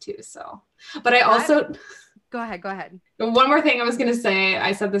you too. So, but I also go ahead. One more thing I was gonna say,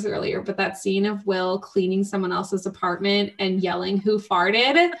 I said this earlier, but that scene of Will cleaning someone else's apartment and yelling who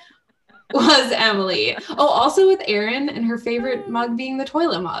farted was Emily. Oh, also with Erin and her favorite mug being the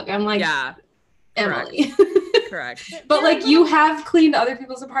toilet mug. I'm like, yeah. Emily. Correct. But like you have cleaned other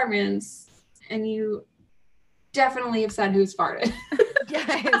people's apartments and you definitely have said who's farted.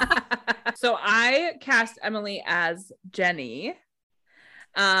 Yes. So I cast Emily as Jenny.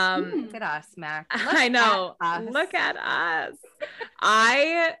 Look at us, Mac. I know. Look at us.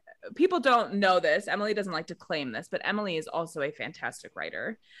 People don't know this. Emily doesn't like to claim this, but Emily is also a fantastic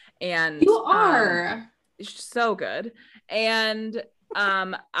writer. And you are so good. And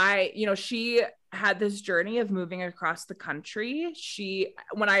she had this journey of moving across the country.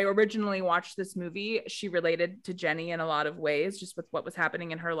 When I originally watched this movie, she related to Jenny in a lot of ways, just with what was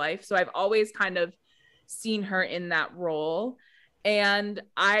happening in her life. So I've always kind of seen her in that role. And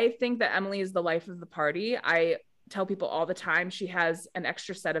I think that Emily is the life of the party. I tell people all the time, she has an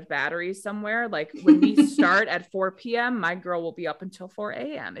extra set of batteries somewhere. Like when we start at 4 p.m., my girl will be up until 4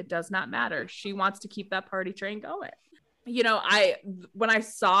 a.m. It does not matter. She wants to keep that party train going. You know, when I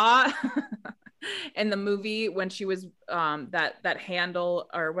saw in the movie when she was that handle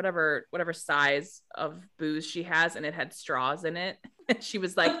or whatever size of booze she has, and it had straws in it, she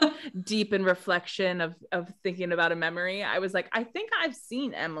was like deep in reflection of thinking about a memory. I was like, I think I've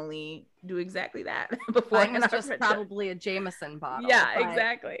seen Emily do exactly that before. Mine was just probably a Jameson bottle. Yeah,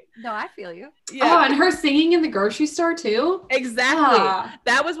 exactly. No, I feel you. Yeah. Oh, and her singing in the grocery store too. Exactly.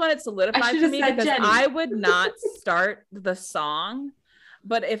 That was when it solidified for me, because Jenny. I would not start the song.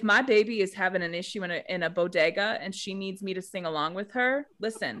 But if my baby is having an issue in a bodega and she needs me to sing along with her,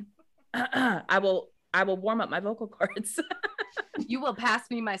 listen, I will warm up my vocal cords. You will pass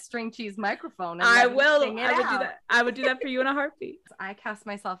me my string cheese microphone. And I will. Do that. I would do that for you in a heartbeat. I cast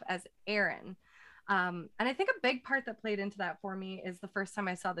myself as Erin. And I think a big part that played into that for me is the first time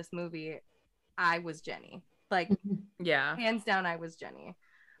I saw this movie, I was Jenny. Like, yeah, hands down, I was Jenny.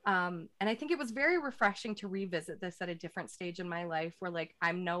 And I think it was very refreshing to revisit this at a different stage in my life where like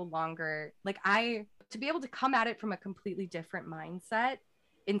I'm no longer like to be able to come at it from a completely different mindset,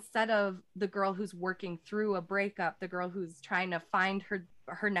 instead of the girl who's working through a breakup, the girl who's trying to find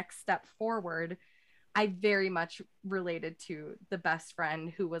her next step forward. I very much related to the best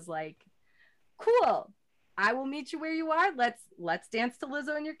friend who was like, cool, I will meet you where you are. Let's dance to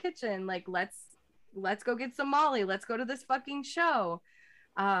Lizzo in your kitchen. Like, let's go get some Molly. Let's go to this fucking show.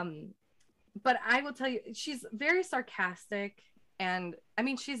 But I will tell you, she's very sarcastic And I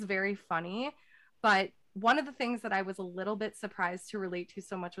mean, she's very funny, but one of the things that I was a little bit surprised to relate to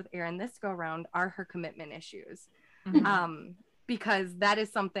so much with Erin this go around are her commitment issues. Because that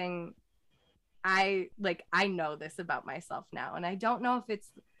is something I know this about myself now. And I don't know if it's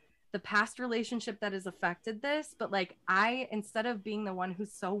the past relationship that has affected this, but like instead of being the one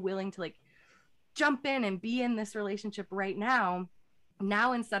who's so willing to like jump in and be in this relationship right now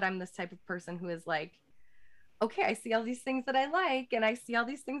instead I'm this type of person who is like, okay, I see all these things that I like and I see all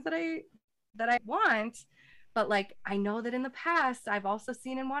these things that I want, but like I know that in the past I've also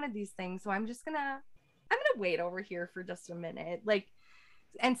seen and wanted these things, so I'm gonna wait over here for just a minute. Like,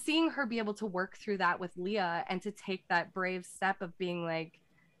 and seeing her be able to work through that with Leah and to take that brave step of being like,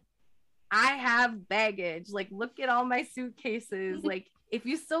 I have baggage, like look at all my suitcases, like if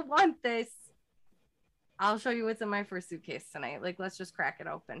you still want this, I'll show you what's in my first suitcase tonight. Like, let's just crack it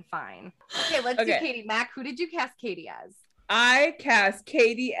open. Fine. Okay, let's do Katie. Mac, who did you cast Katie as? I cast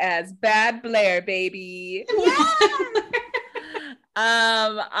Katie as Bad Blair, baby.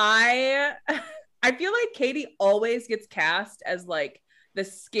 Yeah! I feel like Katie always gets cast as like the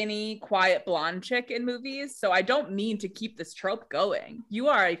skinny, quiet blonde chick in movies. So I don't mean to keep this trope going. You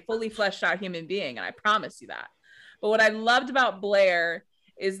are a fully fleshed out human being, and I promise you that. But what I loved about Blair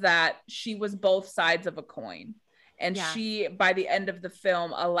is that she was both sides of a coin. And she, by the end of the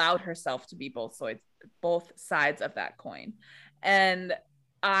film, allowed herself to be both sides of that coin. And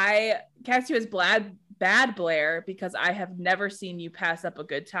I cast you as Bad Blair because I have never seen you pass up a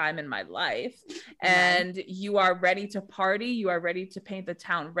good time in my life. And you are ready to party. You are ready to paint the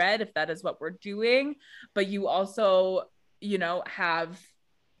town red if that is what we're doing. But you also, you know, have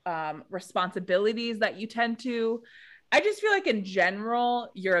responsibilities that you tend to. I just feel like in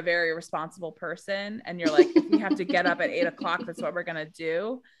general, you're a very responsible person. And you're like, if we have to get up at 8 o'clock, that's what we're going to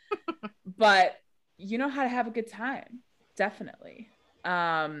do. But you know how to have a good time. Definitely.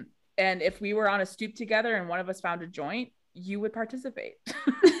 And if we were on a stoop together and one of us found a joint, you would participate.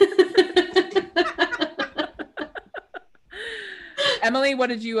 Emily, who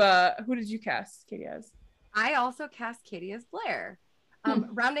did you cast Katie as? I also cast Katie as Blair.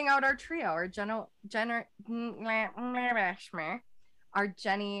 Rounding out our trio, our Jenny,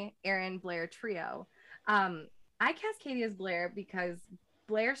 Erin, Blair trio. I cast Katie as Blair because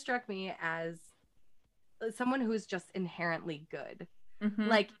Blair struck me as someone who is just inherently good.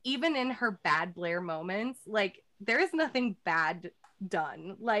 Like, even in her bad Blair moments, like there is nothing bad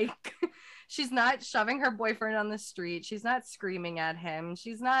done. Like, she's not shoving her boyfriend on the street. She's not screaming at him.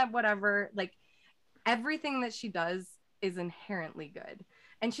 She's not whatever. Like, everything that she does is inherently good.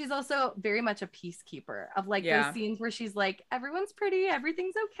 And she's also very much a peacekeeper of like those scenes where she's like, everyone's pretty,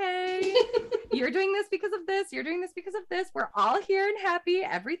 everything's okay. You're doing this because of this. You're doing this because of this. We're all here and happy.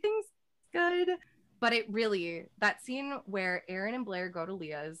 Everything's good. But it really, that scene where Erin and Blair go to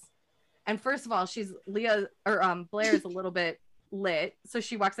Leah's, and first of all, Blair is a little bit lit. So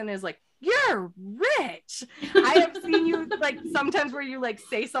she walks in and is like, you're rich. I have seen you like sometimes where you like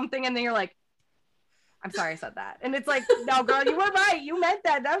say something and then you're like, I'm sorry I said that. And it's like, no, girl, you were right. You meant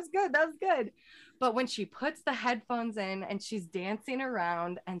that. That was good. That was good. But when she puts the headphones in and she's dancing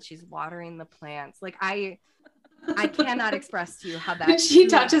around and she's watering the plants, like I cannot express to you how that. She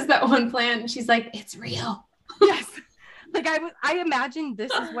touches that one plant and she's like, it's real. Yes. Like I imagine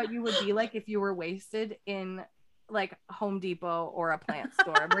this is what you would be like if you were wasted in like Home Depot or a plant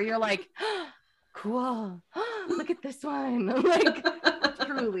store where you're like, cool. Look at this one. Like,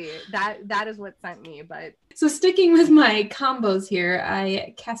 truly, that is what sent me. But so sticking with my combos here,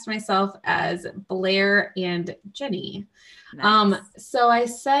 I cast myself as Blair and Jenny. nice. So I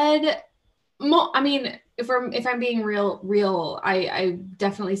said, I mean, if I'm being real, I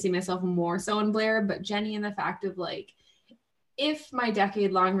definitely see myself more so in Blair, but Jenny in the fact of like, if my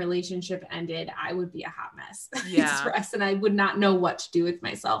decade-long relationship ended, I would be a hot mess. Stressed, and I would not know what to do with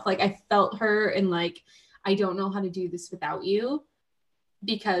myself. Like, I felt her and like, I don't know how to do this without you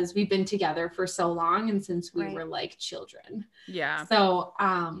because we've been together for so long and since we were like children. Yeah. So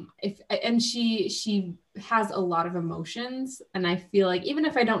she has a lot of emotions, and I feel like even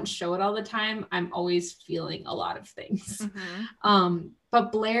if I don't show it all the time, I'm always feeling a lot of things.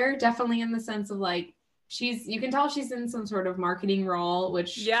 But Blair definitely in the sense of like, you can tell she's in some sort of marketing role,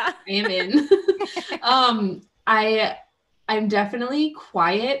 which I am in. I'm definitely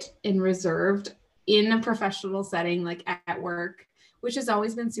quiet and reserved in a professional setting, like at work, which has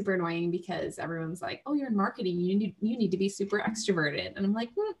always been super annoying because everyone's like, oh, you're in marketing. You need to be super extroverted. And I'm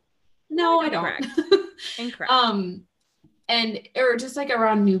like, no, I don't. Incorrect. Or just like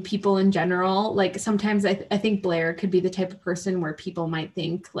around new people in general, like sometimes I think Blair could be the type of person where people might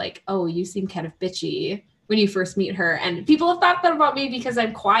think like, oh, you seem kind of bitchy when you first meet her. And people have thought that about me because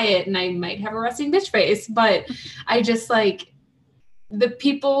I'm quiet and I might have a resting bitch face, but I just like the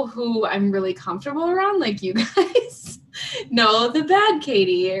people who I'm really comfortable around, like you guys, know the bad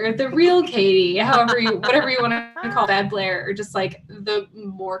Katie or the real Katie, whatever you want to call bad Blair, or just like the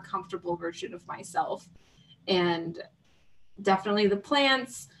more comfortable version of myself. And definitely the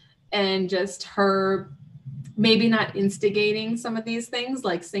plants and just her maybe not instigating some of these things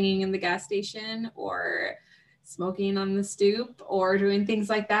like singing in the gas station or smoking on the stoop or doing things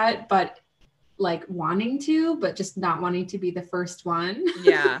like that, but like wanting to, but just not wanting to be the first one.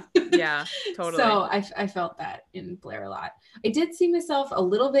 Yeah, totally. So I felt that in Blair a lot. I did see myself a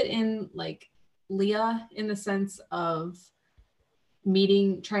little bit in like Leah in the sense of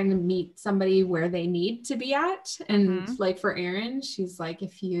trying to meet somebody where they need to be at. And like for Erin, she's like,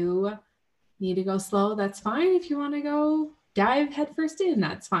 if you need to go slow, that's fine. If you want to go dive headfirst in,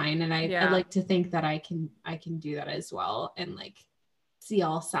 that's fine. And I like to think that I can do that as well and like see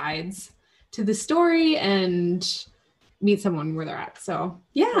all sides to the story and meet someone where they're at. So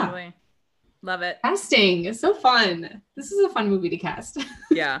yeah. Totally. Love it. Casting is so fun. This is a fun movie to cast.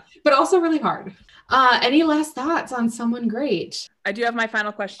 Yeah. But also really hard. Any last thoughts on Someone Great? I do have my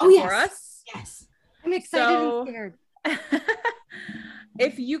final question for us. Yes. I'm excited and scared.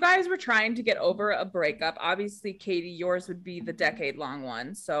 If you guys were trying to get over a breakup, obviously, Katie, yours would be the decade-long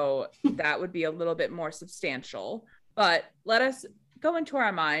one. So that would be a little bit more substantial. But let us go into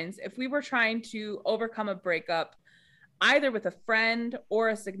our minds. If we were trying to overcome a breakup, either with a friend or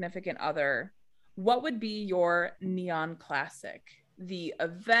a significant other, what would be your neon classic? The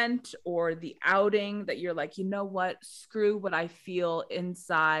event or the outing that you're like, you know what? Screw what I feel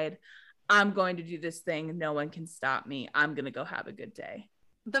inside. I'm going to do this thing. No one can stop me. I'm going to go have a good day.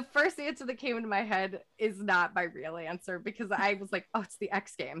 The first answer that came into my head is not my real answer because I was like, oh, it's the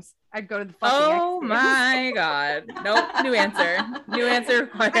X Games. I'd go to the fucking X Games. Oh my God. Nope. New answer. New answer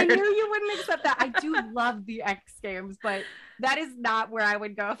required. I knew you wouldn't accept that. I do love the X Games, but that is not where I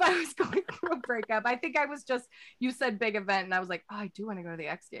would go if I was going through a breakup. I think I was just, you said big event and I was like, oh, I do want to go to the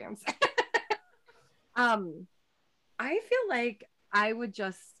X Games. I feel like I would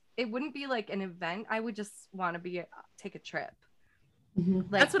just, it wouldn't be like an event. I would just want to take a trip. Mm-hmm.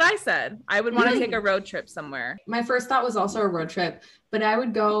 Like, that's what I said. I would want to take a road trip somewhere. My first thought was also a road trip, but I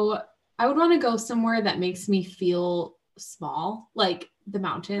would want to go somewhere that makes me feel small, like the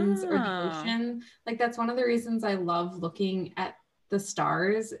mountains or the ocean. Like that's one of the reasons I love looking at the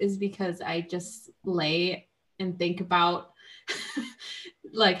stars is because I just lay and think about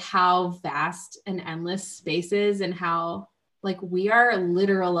like how vast and endless space is and how like we are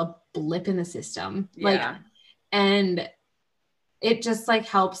literal a blip in the system. Yeah. Like, and it just like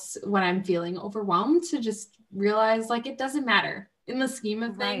helps when I'm feeling overwhelmed to just realize like it doesn't matter in the scheme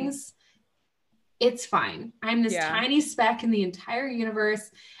of things. It's fine. I'm this tiny speck in the entire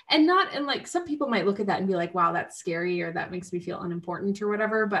universe, and like some people might look at that and be like, wow, that's scary, or that makes me feel unimportant or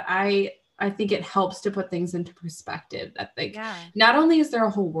whatever. But I think it helps to put things into perspective that like, not only is there a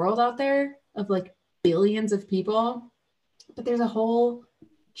whole world out there of like billions of people, but there's a whole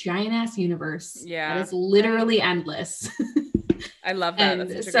giant ass universe that is literally endless. I love that. And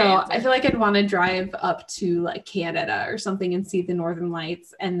that's so I feel like I'd want to drive up to like Canada or something and see the Northern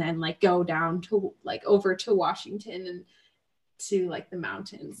Lights, and then like go down to like over to Washington and to like the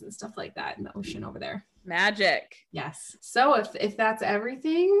mountains and stuff like that, and the ocean over there. Magic. Yes. So if that's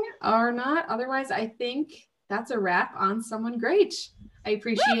everything or not, otherwise I think that's a wrap on Someone Great. I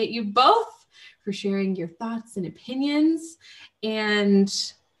appreciate you both for sharing your thoughts and opinions.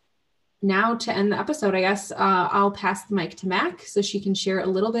 And now to end the episode, I guess I'll pass the mic to Mac so she can share a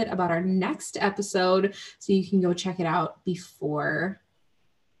little bit about our next episode so you can go check it out before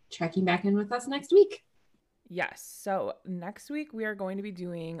checking back in with us next week. Yes. So next week we are going to be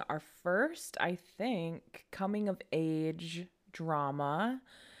doing our first, I think, coming of age drama.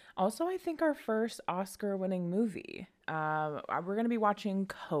 Also, I think our first Oscar-winning movie. We're going to be watching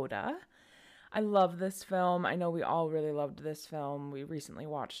Coda. I love this film. I know we all really loved this film. We recently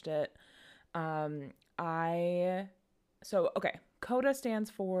watched it. CODA stands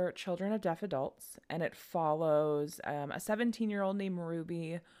for Children of Deaf Adults, and it follows a 17-year-old named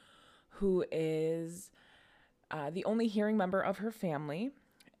Ruby who is the only hearing member of her family,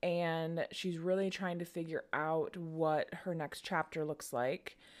 and she's really trying to figure out what her next chapter looks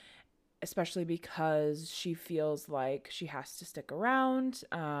like, especially because she feels like she has to stick around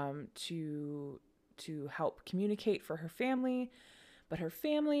to help communicate for her family. But her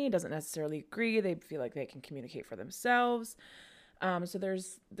family doesn't necessarily agree. They feel like they can communicate for themselves. So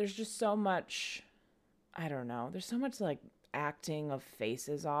there's just so much, I don't know. There's so much like acting of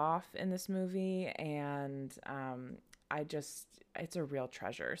faces off in this movie, and it's a real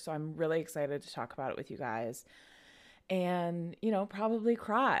treasure. So I'm really excited to talk about it with you guys, and probably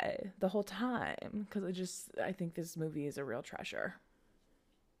cry the whole time because I think this movie is a real treasure.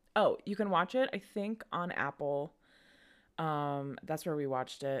 Oh, you can watch it, I think, on Apple. That's where we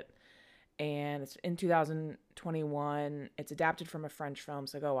watched it. And it's in 2021. It's adapted from a French film,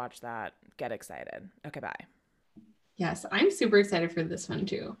 so go watch that. Get excited. Okay, bye. Yes, I'm super excited for this one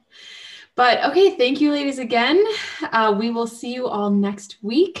too. But okay, thank you, ladies, again. We will see you all next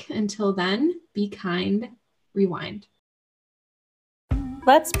week. Until then, be kind, rewind.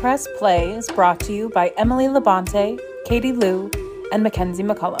 Let's Press Play is brought to you by Emily Labonte, Katie Liu, and Mackenzie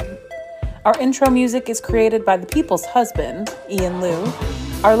McCullum. Our intro music is created by the people's husband, Ian Liu.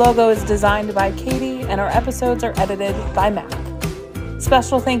 Our logo is designed by Katie, and our episodes are edited by Mac.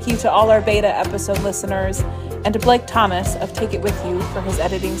 Special thank you to all our beta episode listeners, and to Blake Thomas of Take It With You for his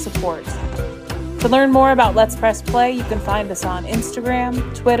editing support. To learn more about Let's Press Play, you can find us on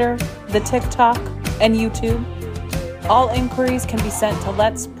Instagram, Twitter, the TikTok, and YouTube. All inquiries can be sent to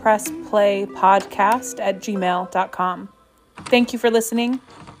letspressplaypodcast@gmail.com. Thank you for listening.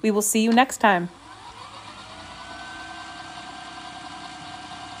 We will see you next time.